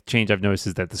change I've noticed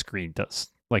is that the screen does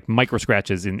like micro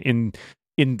scratches in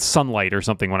sunlight or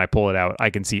something. When I pull it out, I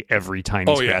can see every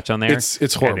tiny scratch on there.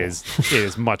 It's horrible. It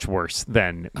is much worse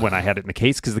than when I had it in the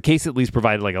case, because the case at least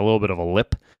provided like a little bit of a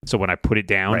lip. So when I put it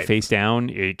down, face down,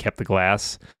 it kept the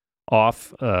glass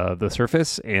off the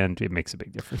surface, and it makes a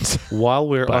big difference. While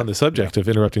we're on the subject of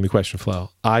interrupting the question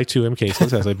flow, I too am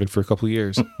caseless, as I've been for a couple of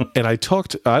years. And I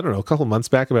talked, I don't know, a couple of months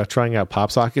back about trying out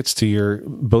pop sockets to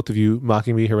both of you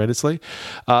mocking me horrendously.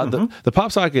 The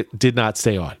pop socket did not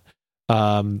stay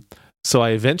on. So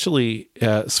I eventually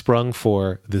sprung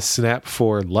for the Snap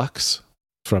 4 Luxe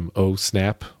from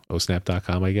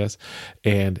osnap.com, I guess.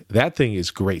 And that thing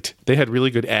is great. They had really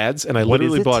good ads, and I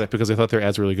literally bought it because I thought their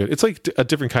ads were really good. It's like a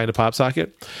different kind of pop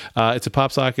socket. It's a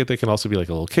pop socket that can also be like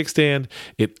a little kickstand.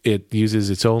 It uses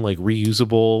its own like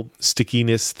reusable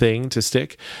stickiness thing to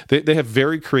stick. They have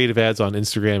very creative ads on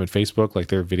Instagram and Facebook. Like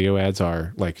their video ads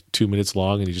are like 2 minutes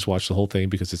long, and you just watch the whole thing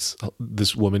because it's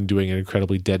this woman doing an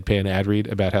incredibly deadpan ad read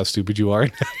about how stupid you are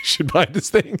and how you should buy this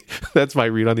thing. That's my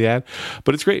read on the ad.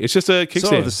 But it's great. It's just a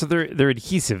kickstand. So they're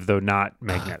adhesive, though not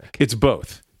magnetic. It's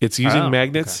both. It's using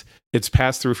magnets. Okay. It's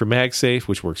passed through for MagSafe,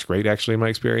 which works great actually in my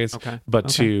experience. Okay.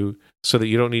 But so that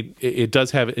you don't need it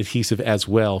does have adhesive as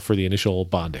well for the initial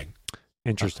bonding.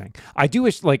 Interesting. I do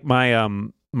wish like my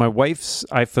wife's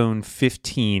iPhone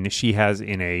 15, she has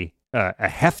in a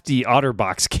hefty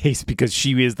OtterBox case, because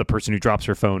she is the person who drops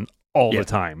her phone all the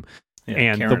time. Yeah,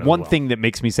 and Karen the one thing that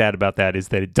makes me sad about that is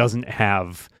that it doesn't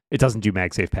do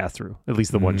MagSafe pass-through, at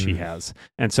least the one she has.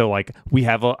 And so like I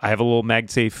have a little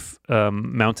MagSafe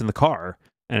mount in the car,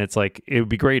 and it's like it would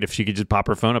be great if she could just pop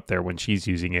her phone up there when she's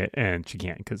using it, and she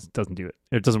can't because it doesn't do it.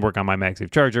 It doesn't work on my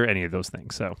MagSafe charger, any of those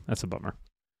things. So that's a bummer.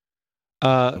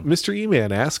 Mr.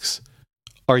 E-Man asks,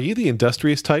 are you the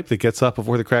industrious type that gets up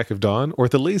before the crack of dawn, or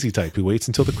the lazy type who waits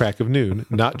until the crack of noon?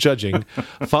 Not judging.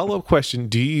 Follow-up question: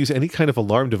 do you use any kind of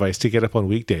alarm device to get up on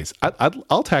weekdays?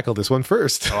 I'll tackle this one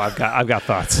first. Oh, I've got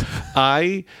thoughts.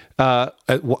 I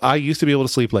used to be able to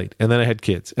sleep late, and then I had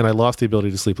kids, and I lost the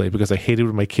ability to sleep late because I hated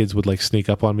when my kids would like sneak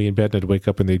up on me in bed, and I'd wake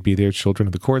up and they'd be there, Children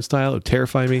of the Corn style. It would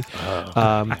terrify me.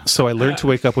 So I learned to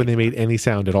wake up when they made any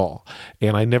sound at all,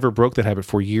 and I never broke that habit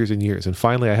for years and years. And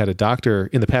finally, I had a doctor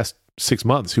in the past 6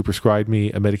 months who prescribed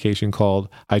me a medication called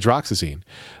hydroxyzine.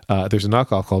 There's a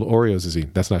knockoff called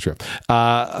Oreozazine. That's not true.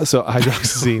 So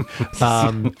hydroxyzine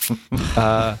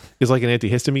is like an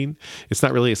antihistamine. It's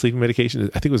not really a sleeping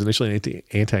medication. I think it was initially an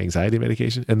anti-anxiety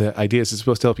medication. And the idea is it's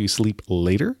supposed to help you sleep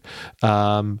later.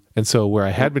 And so where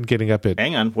I had been getting up at...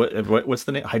 Hang on. What's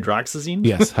the name? Hydroxyzine?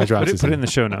 Yes, hydroxyzine. Put it in the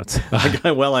show notes.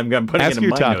 Well, I'm putting Ask it in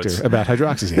your my doctor notes. about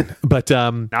hydroxyzine. But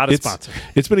not a sponsor.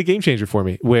 It's been a game changer for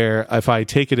me, where if I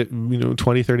take it at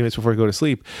 20, 30 minutes before I go to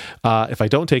sleep, if I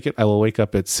don't take it, I will wake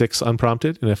up at 6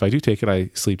 unprompted. And if I do take it,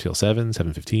 I sleep till 7,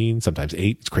 7:15, sometimes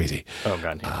 8. It's crazy. Oh,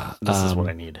 God. This is what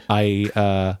I need.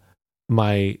 I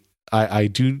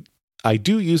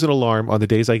do use an alarm on the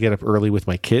days I get up early with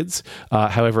my kids.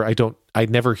 However, I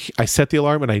set the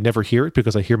alarm and I never hear it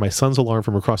because I hear my son's alarm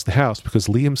from across the house, because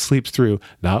Liam sleeps through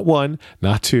not 1,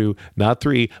 not 2, not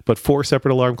 3, but 4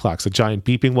 separate alarm clocks. A giant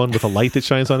beeping one with a light that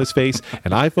shines on his face,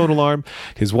 an iPhone alarm,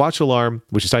 his watch alarm,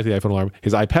 which is tied to the iPhone alarm,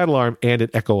 his iPad alarm, and an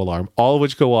Echo alarm, all of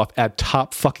which go off at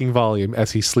top fucking volume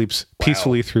as he sleeps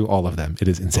peacefully through all of them. It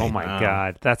is insane. Oh my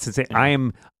God. That's insane.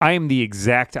 I am the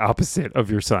exact opposite of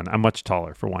your son. I'm much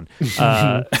taller for one.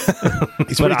 But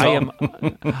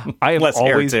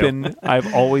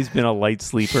I've always been a light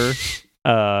sleeper.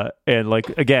 And like,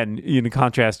 again, in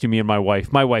contrast to me and my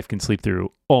wife can sleep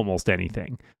through almost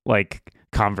anything. Like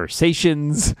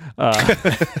conversations,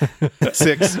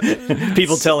 6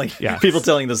 people telling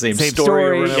the same story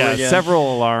over and over again.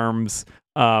 Several alarms.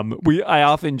 I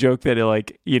often joke that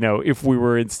if we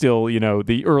were in still,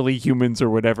 the early humans or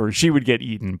whatever, she would get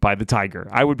eaten by the tiger.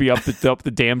 I would be up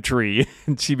the damn tree,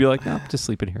 and she'd be like, "No, I'm just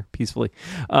sleeping here peacefully."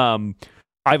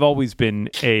 I've always been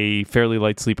a fairly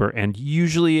light sleeper and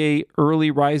usually a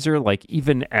early riser. Like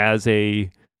even as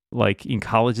in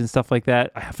college and stuff like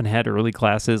that, I haven't had early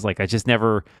classes. Like I just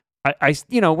never. I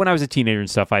when I was a teenager and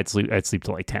stuff, I'd sleep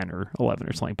till like 10 or 11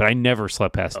 or something, but I never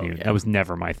slept past noon. Yeah. That was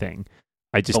never my thing.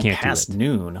 I just can't past do it.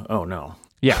 Noon. Oh no.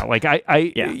 Yeah, like I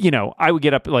would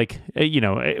get up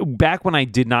back when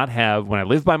I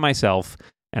lived by myself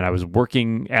and I was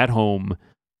working at home,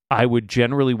 I would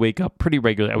generally wake up pretty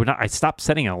regularly. I stopped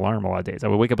setting an alarm a lot of days. I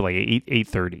would wake up at like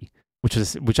 8:30,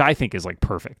 which I think is like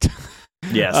perfect.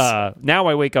 Yes. Now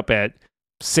I wake up at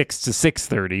 6 to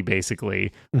 6:30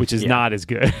 basically, which is not as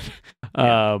good.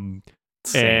 And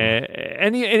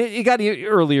it got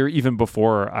earlier even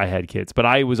before I had kids, but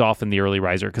I was often the early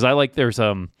riser because I like there's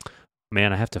I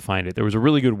have to find it. There was a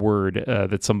really good word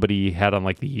that somebody had on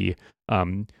like the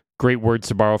great words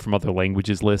to borrow from other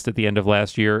languages list at the end of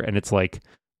last year, and it's like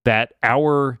that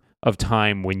hour of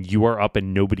time when you are up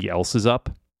and nobody else is up.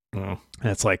 And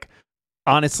it's like,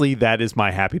 honestly, that is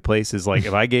my happy place, is like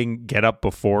if I can get up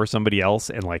before somebody else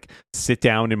and like sit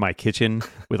down in my kitchen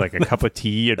with like a cup of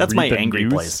tea and that's read my the angry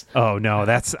news. place. Oh no,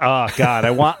 that's God. I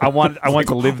want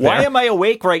to live there. Why am I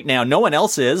awake right now? No one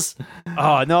else is.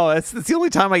 Oh no, that's the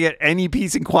only time I get any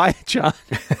peace and quiet, John.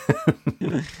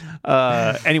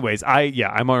 Anyways,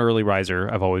 I'm an early riser.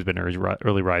 I've always been an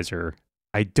early riser.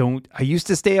 I used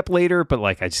to stay up later, but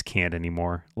like I just can't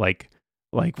anymore. Like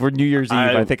for New Year's Eve,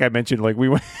 I think I mentioned like we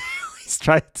went.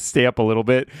 Tried to stay up a little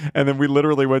bit, and then we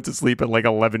literally went to sleep at like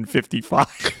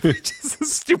 11:55, which is the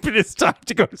stupidest time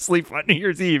to go to sleep on New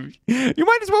Year's Eve. You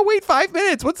might as well wait 5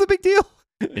 minutes. What's the big deal?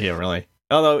 Yeah, really.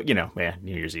 Although,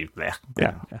 New Year's Eve, yeah.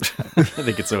 I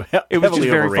think it's so it was just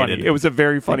very overrated. funny. It was a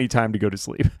very funny time to go to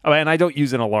sleep. And I don't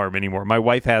use an alarm anymore. My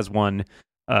wife has one,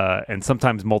 and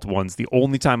sometimes multiple ones. The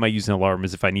only time I use an alarm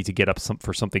is if I need to get up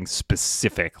for something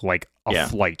specific, like a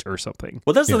flight or something.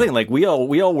 Well, that's the thing. Like we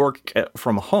all work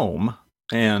from home,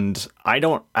 and I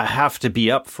have to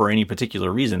be up for any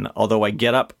particular reason. Although I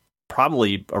get up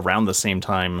probably around the same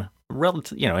time,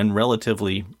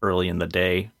 relatively early in the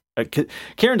day.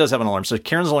 Karen does have an alarm, so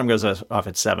Karen's alarm goes off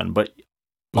at 7, but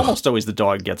almost always the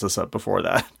dog gets us up before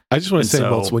that. I just want to say,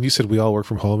 Maltz, when you said we all work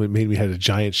from home, it made me had a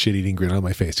giant shit-eating grin on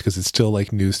my face because it's still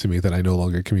like news to me that I no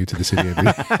longer commute to the city every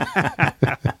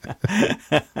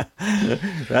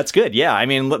That's good. Yeah. I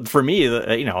mean, for me,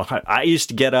 I used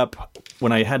to get up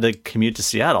when I had to commute to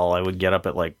Seattle. I would get up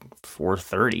at like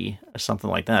 4:30 or something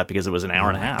like that because it was an hour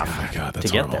and a half to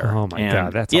get there. Oh my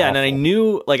God, that's awful. And I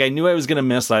knew I was going to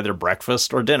miss either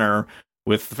breakfast or dinner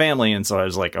with the family, and so I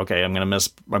was like, okay, I'm gonna miss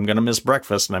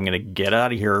breakfast, and I'm gonna get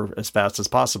out of here as fast as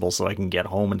possible so I can get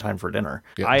home in time for dinner.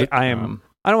 Yeah, I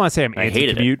don't want to say I'm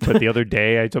anti-commute, but the other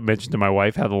day I mentioned to my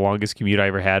wife how the longest commute I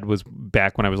ever had was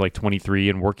back when I was like 23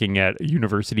 and working at a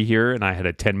university here, and I had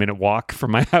a 10-minute walk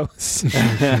from my house.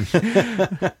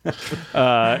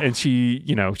 And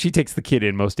she takes the kid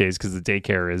in most days because the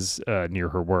daycare is near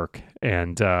her work,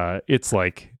 and it's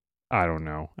like, I don't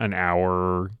know, an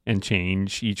hour and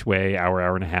change each way,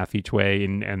 hour and a half each way,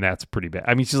 and that's pretty bad.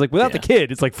 I mean, she's like, without the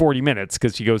kid, it's like 40 minutes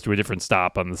because she goes to a different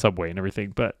stop on the subway and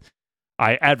everything. But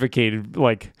I advocated,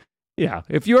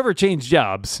 if you ever change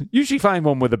jobs, usually find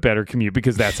one with a better commute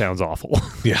because that sounds awful.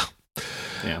 Yeah.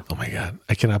 Oh my God.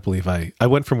 I cannot believe I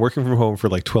went from working from home for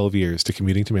like 12 years to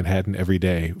commuting to Manhattan every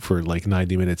day for like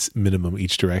 90 minutes minimum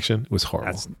each direction. It was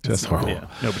horrible. Just horrible. Yeah.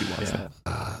 Nobody wants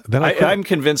that. I'm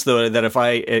convinced though that if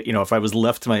I was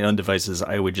left to my own devices,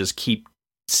 I would just keep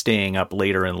staying up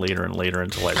later and later and later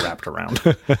until I wrapped around.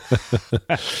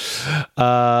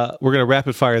 We're going to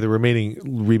rapid fire the remaining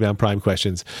Rebound Prime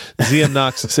questions. ZM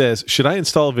Knox says, should I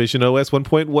install Vision OS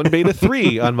 1.1 Beta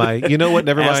 3 on my,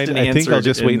 never mind. I think I'll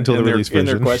just wait until the release version. In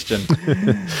their question.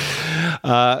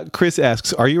 Chris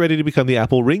asks, are you ready to become the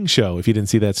Apple Ring Show? If you didn't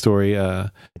see that story,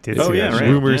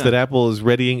 rumors that Apple is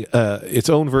readying its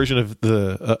own version of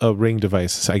a Ring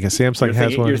device. I guess Samsung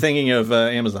has one. You're thinking of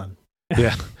Amazon.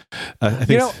 Yeah. I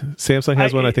think Samsung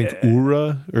has one. I think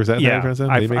Oura, or is that how you pronounce that?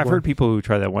 I've heard people who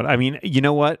try that one. I mean, you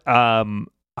know what? I'm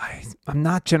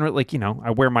not generally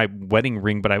I wear my wedding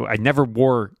ring, but I never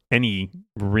wore any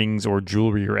rings or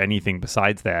jewelry or anything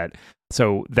besides that.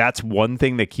 So that's one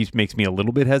thing that makes me a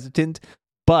little bit hesitant.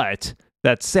 But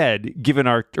that said, given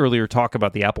our earlier talk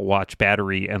about the Apple Watch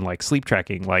battery and like sleep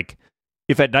tracking, like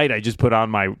if at night I just put on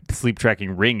my sleep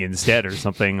tracking ring instead or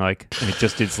something, like, and it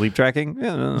just did sleep tracking.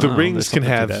 The rings can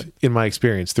have, in my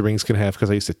experience,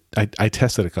 because I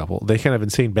tested a couple. They can have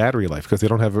insane battery life because they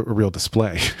don't have a real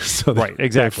display. So right,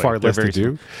 exactly. Far less to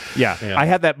do. Yeah. I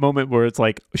had that moment where it's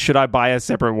like, should I buy a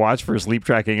separate watch for sleep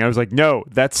tracking? And I was like, no,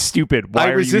 that's stupid. Why I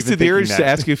resisted the urge to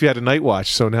ask you if you had a night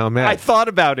watch, so now I'm mad. I thought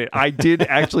about it. I did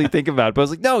actually think about it, but I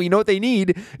was like, no, you know what they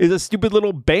need is a stupid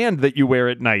little band that you wear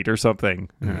at night or something.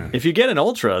 If you get an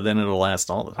Ultra, then it'll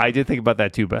last all the time. I did think about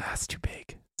that too, but that's too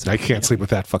big. I can't sleep with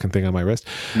that fucking thing on my wrist.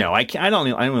 No, I can't. I don't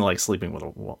even like sleeping with a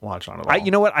watch on at all. You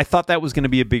know what? I thought that was going to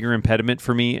be a bigger impediment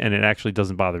for me, and it actually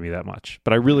doesn't bother me that much.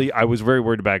 But I was very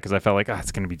worried about it because I felt like,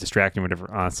 it's going to be distracting or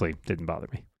whatever. Honestly, didn't bother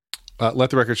me.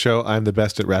 Let the record show I'm the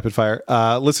best at rapid fire.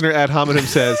 Listener ad hominem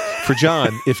says, for John,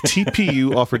 if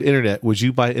TPU offered internet, would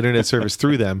you buy internet service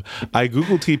through them? I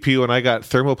Googled TPU and I got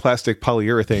thermoplastic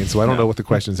polyurethane, so I don't know what the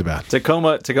question's about.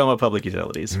 Tacoma Public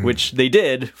Utilities, which they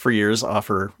did for years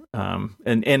offer, and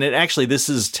it actually, this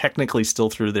is technically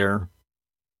still through their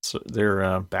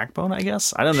backbone, I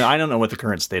guess. I don't know what the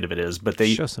current state of it is, but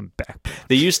they show some backbone.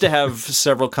 They used to have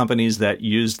several companies that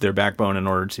used their backbone in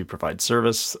order to provide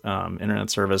service, internet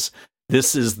service.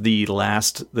 This is the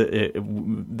last that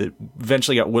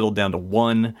eventually got whittled down to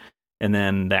one, and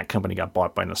then that company got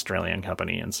bought by an Australian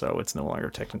company, and so it's no longer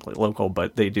technically local.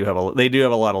 But they do have a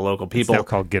lot of local people. It's now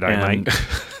called G'day Mate.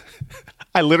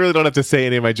 I literally don't have to say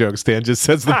any of my jokes. Dan just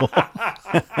says them all.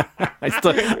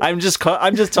 I'm just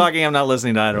talking. I'm not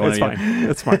listening to either one of you.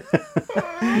 That's fine.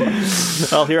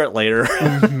 I'll hear it later.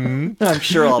 Mm-hmm. I'm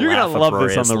sure You're gonna love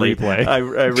this on the replay. I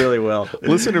really will.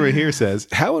 Listener right here says,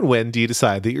 how and when do you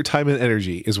decide that your time and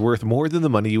energy is worth more than the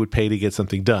money you would pay to get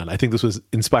something done? I think this was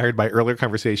inspired by earlier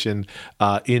conversation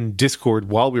in Discord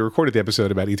while we recorded the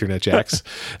episode about Ethernet jacks.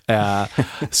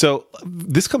 So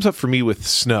this comes up for me with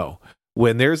snow.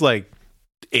 When there's like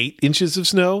 8 inches of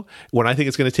snow, when I think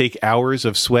it's going to take hours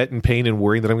of sweat and pain and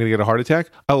worrying that I'm going to get a heart attack,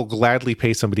 I will gladly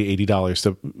pay somebody $80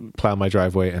 to plow my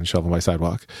driveway and shovel my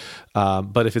sidewalk.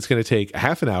 But if it's going to take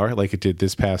half an hour, like it did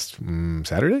this past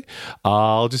Saturday,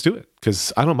 I'll just do it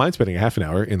because I don't mind spending a half an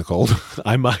hour in the cold.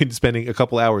 I mind spending a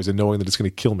couple hours and knowing that it's going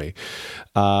to kill me.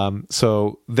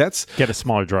 So that's... Get a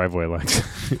smaller driveway, Lex.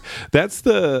 That's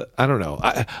I don't know.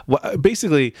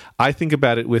 Basically, I think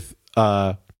about it with...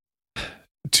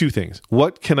 2 things.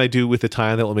 What can I do with the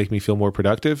time that will make me feel more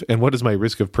productive? And what is my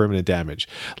risk of permanent damage?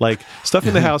 Like stuff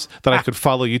in the house that I could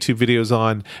follow YouTube videos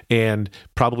on and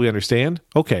probably understand.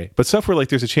 Okay. But stuff where like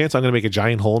there's a chance I'm going to make a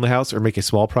giant hole in the house or make a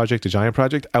small project a giant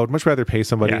project, I would much rather pay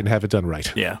somebody and have it done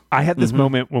right. Yeah. I had this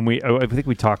moment when I think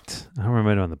we talked, I don't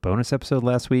remember on the bonus episode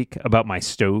last week about my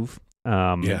stove.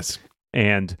 Yes.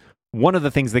 And one of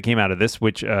the things that came out of this,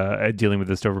 which dealing with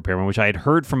the stove repairman, which I had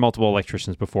heard from multiple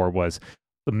electricians before, was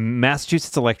the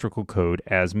Massachusetts electrical code,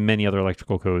 as many other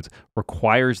electrical codes,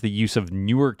 requires the use of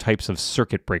newer types of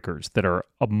circuit breakers that are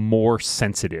more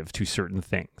sensitive to certain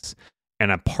things.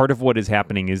 And a part of what is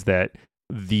happening is that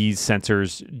these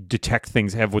sensors detect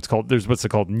things, have what's called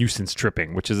nuisance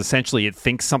tripping, which is essentially it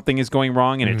thinks something is going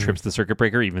wrong and it trips the circuit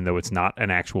breaker, even though it's not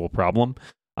an actual problem.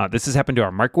 This has happened to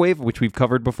our microwave, which we've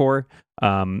covered before.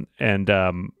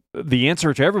 The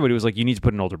answer to everybody was like, you need to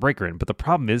put an older breaker in. But the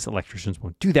problem is electricians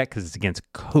won't do that because it's against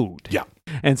code. Yeah.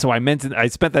 And so I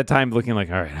spent that time looking like,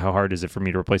 all right, how hard is it for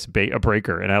me to replace a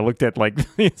breaker? And I looked at like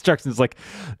the instructions like,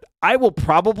 I will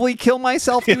probably kill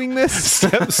myself doing this.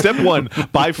 Step 1,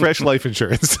 buy fresh life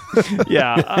insurance.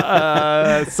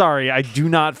 Yeah. Sorry, I do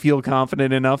not feel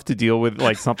confident enough to deal with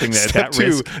like something that's Step at 2,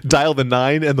 risk. Dial the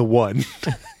 9 and the 1.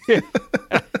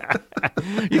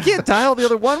 You can't dial the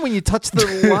other one. When you touch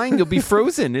the line, you'll be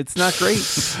frozen. It's not great.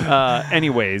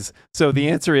 Anyways, so the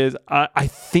answer is I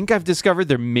think I've discovered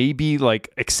there may be like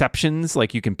exceptions,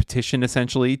 like you can petition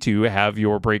essentially to have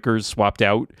your breakers swapped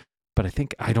out. But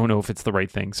I don't know if it's the right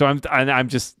thing. So I'm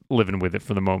just living with it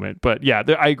for the moment. But yeah,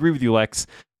 I agree with you, Lex.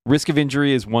 Risk of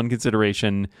injury is one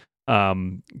consideration.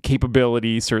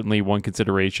 Capability, certainly one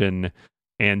consideration.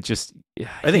 And just,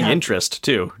 I think interest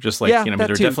too. Just like, there are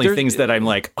definitely things that I'm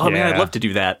like, oh man, I'd love to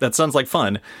do that. That sounds like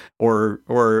fun. Or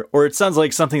it sounds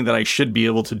like something that I should be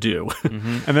able to do. Mm-hmm.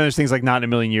 And then there's things like not in a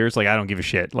million years. Like I don't give a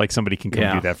shit. Like somebody can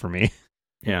come do that for me.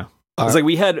 Yeah. It's like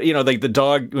we had, like the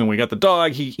dog, when we got the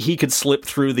dog, he could slip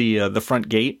through the front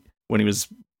gate when he was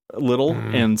little.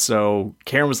 And so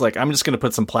Karen was like, I'm just going to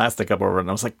put some plastic up over it. And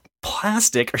I was like,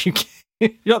 plastic? Are you kidding?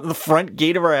 The front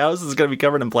gate of our house is going to be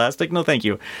covered in plastic? No, thank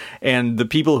you. And the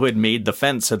people who had made the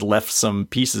fence had left some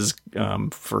pieces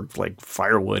for like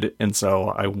firewood. And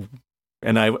so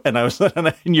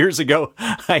years ago,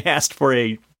 I asked for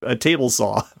a table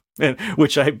saw.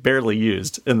 which I barely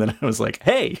used. And then I was like,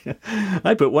 hey,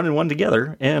 I put 1 and 1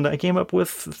 together, and I came up with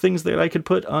things that I could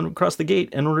put on across the gate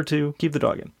in order to keep the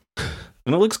dog in.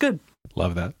 And it looks good.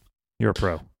 Love that. You're a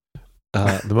pro.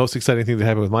 The most exciting thing that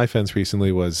happened with my fence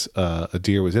recently was a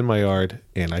deer was in my yard,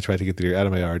 and I tried to get the deer out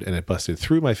of my yard, and it busted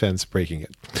through my fence, breaking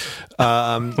it.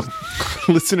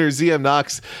 Listener ZM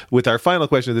Knox, with our final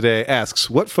question of the day, asks,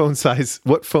 what phone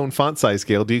font size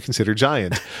scale do you consider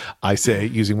giant? I say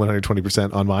using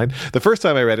 120% on mine. The first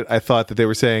time I read it, I thought that they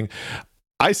were saying,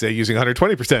 I say using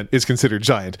 120% is considered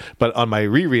giant. But on my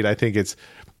reread, I think it's,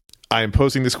 I am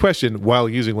posing this question while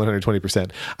using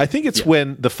 120%. I think it's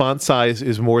when the font size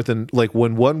is more than, like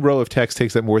when one row of text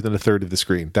takes up more than a third of the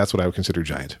screen. That's what I would consider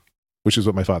giant, which is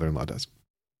what my father-in-law does.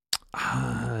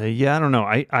 Yeah, I don't know.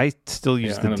 I still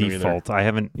use the default. I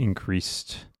haven't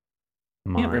increased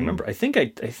mine. Yeah, remember. I think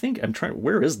I'm trying.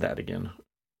 Where is that again?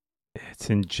 It's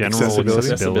in general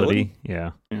accessibility.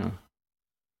 Yeah. I'm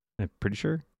pretty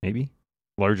sure. Maybe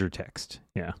larger text.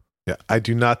 Yeah. Yeah, I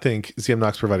do not think ZM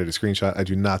Knox provided a screenshot. I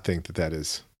do not think that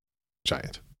is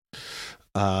giant.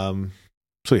 So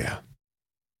yeah,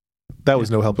 that was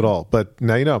no help at all. But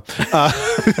now you know.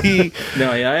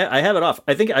 No, yeah, I have it off.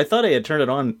 I thought I had turned it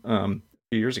on a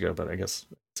few years ago, but I guess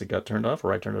it got turned off,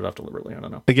 or I turned it off deliberately. I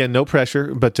don't know. Again, no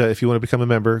pressure. But if you want to become a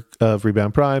member of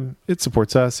Rebound Prime, it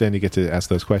supports us, and you get to ask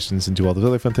those questions and do all those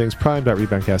other fun things.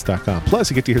 Prime.reboundcast.com.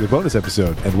 Plus, you get to hear the bonus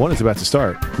episode, and one is about to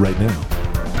start right now.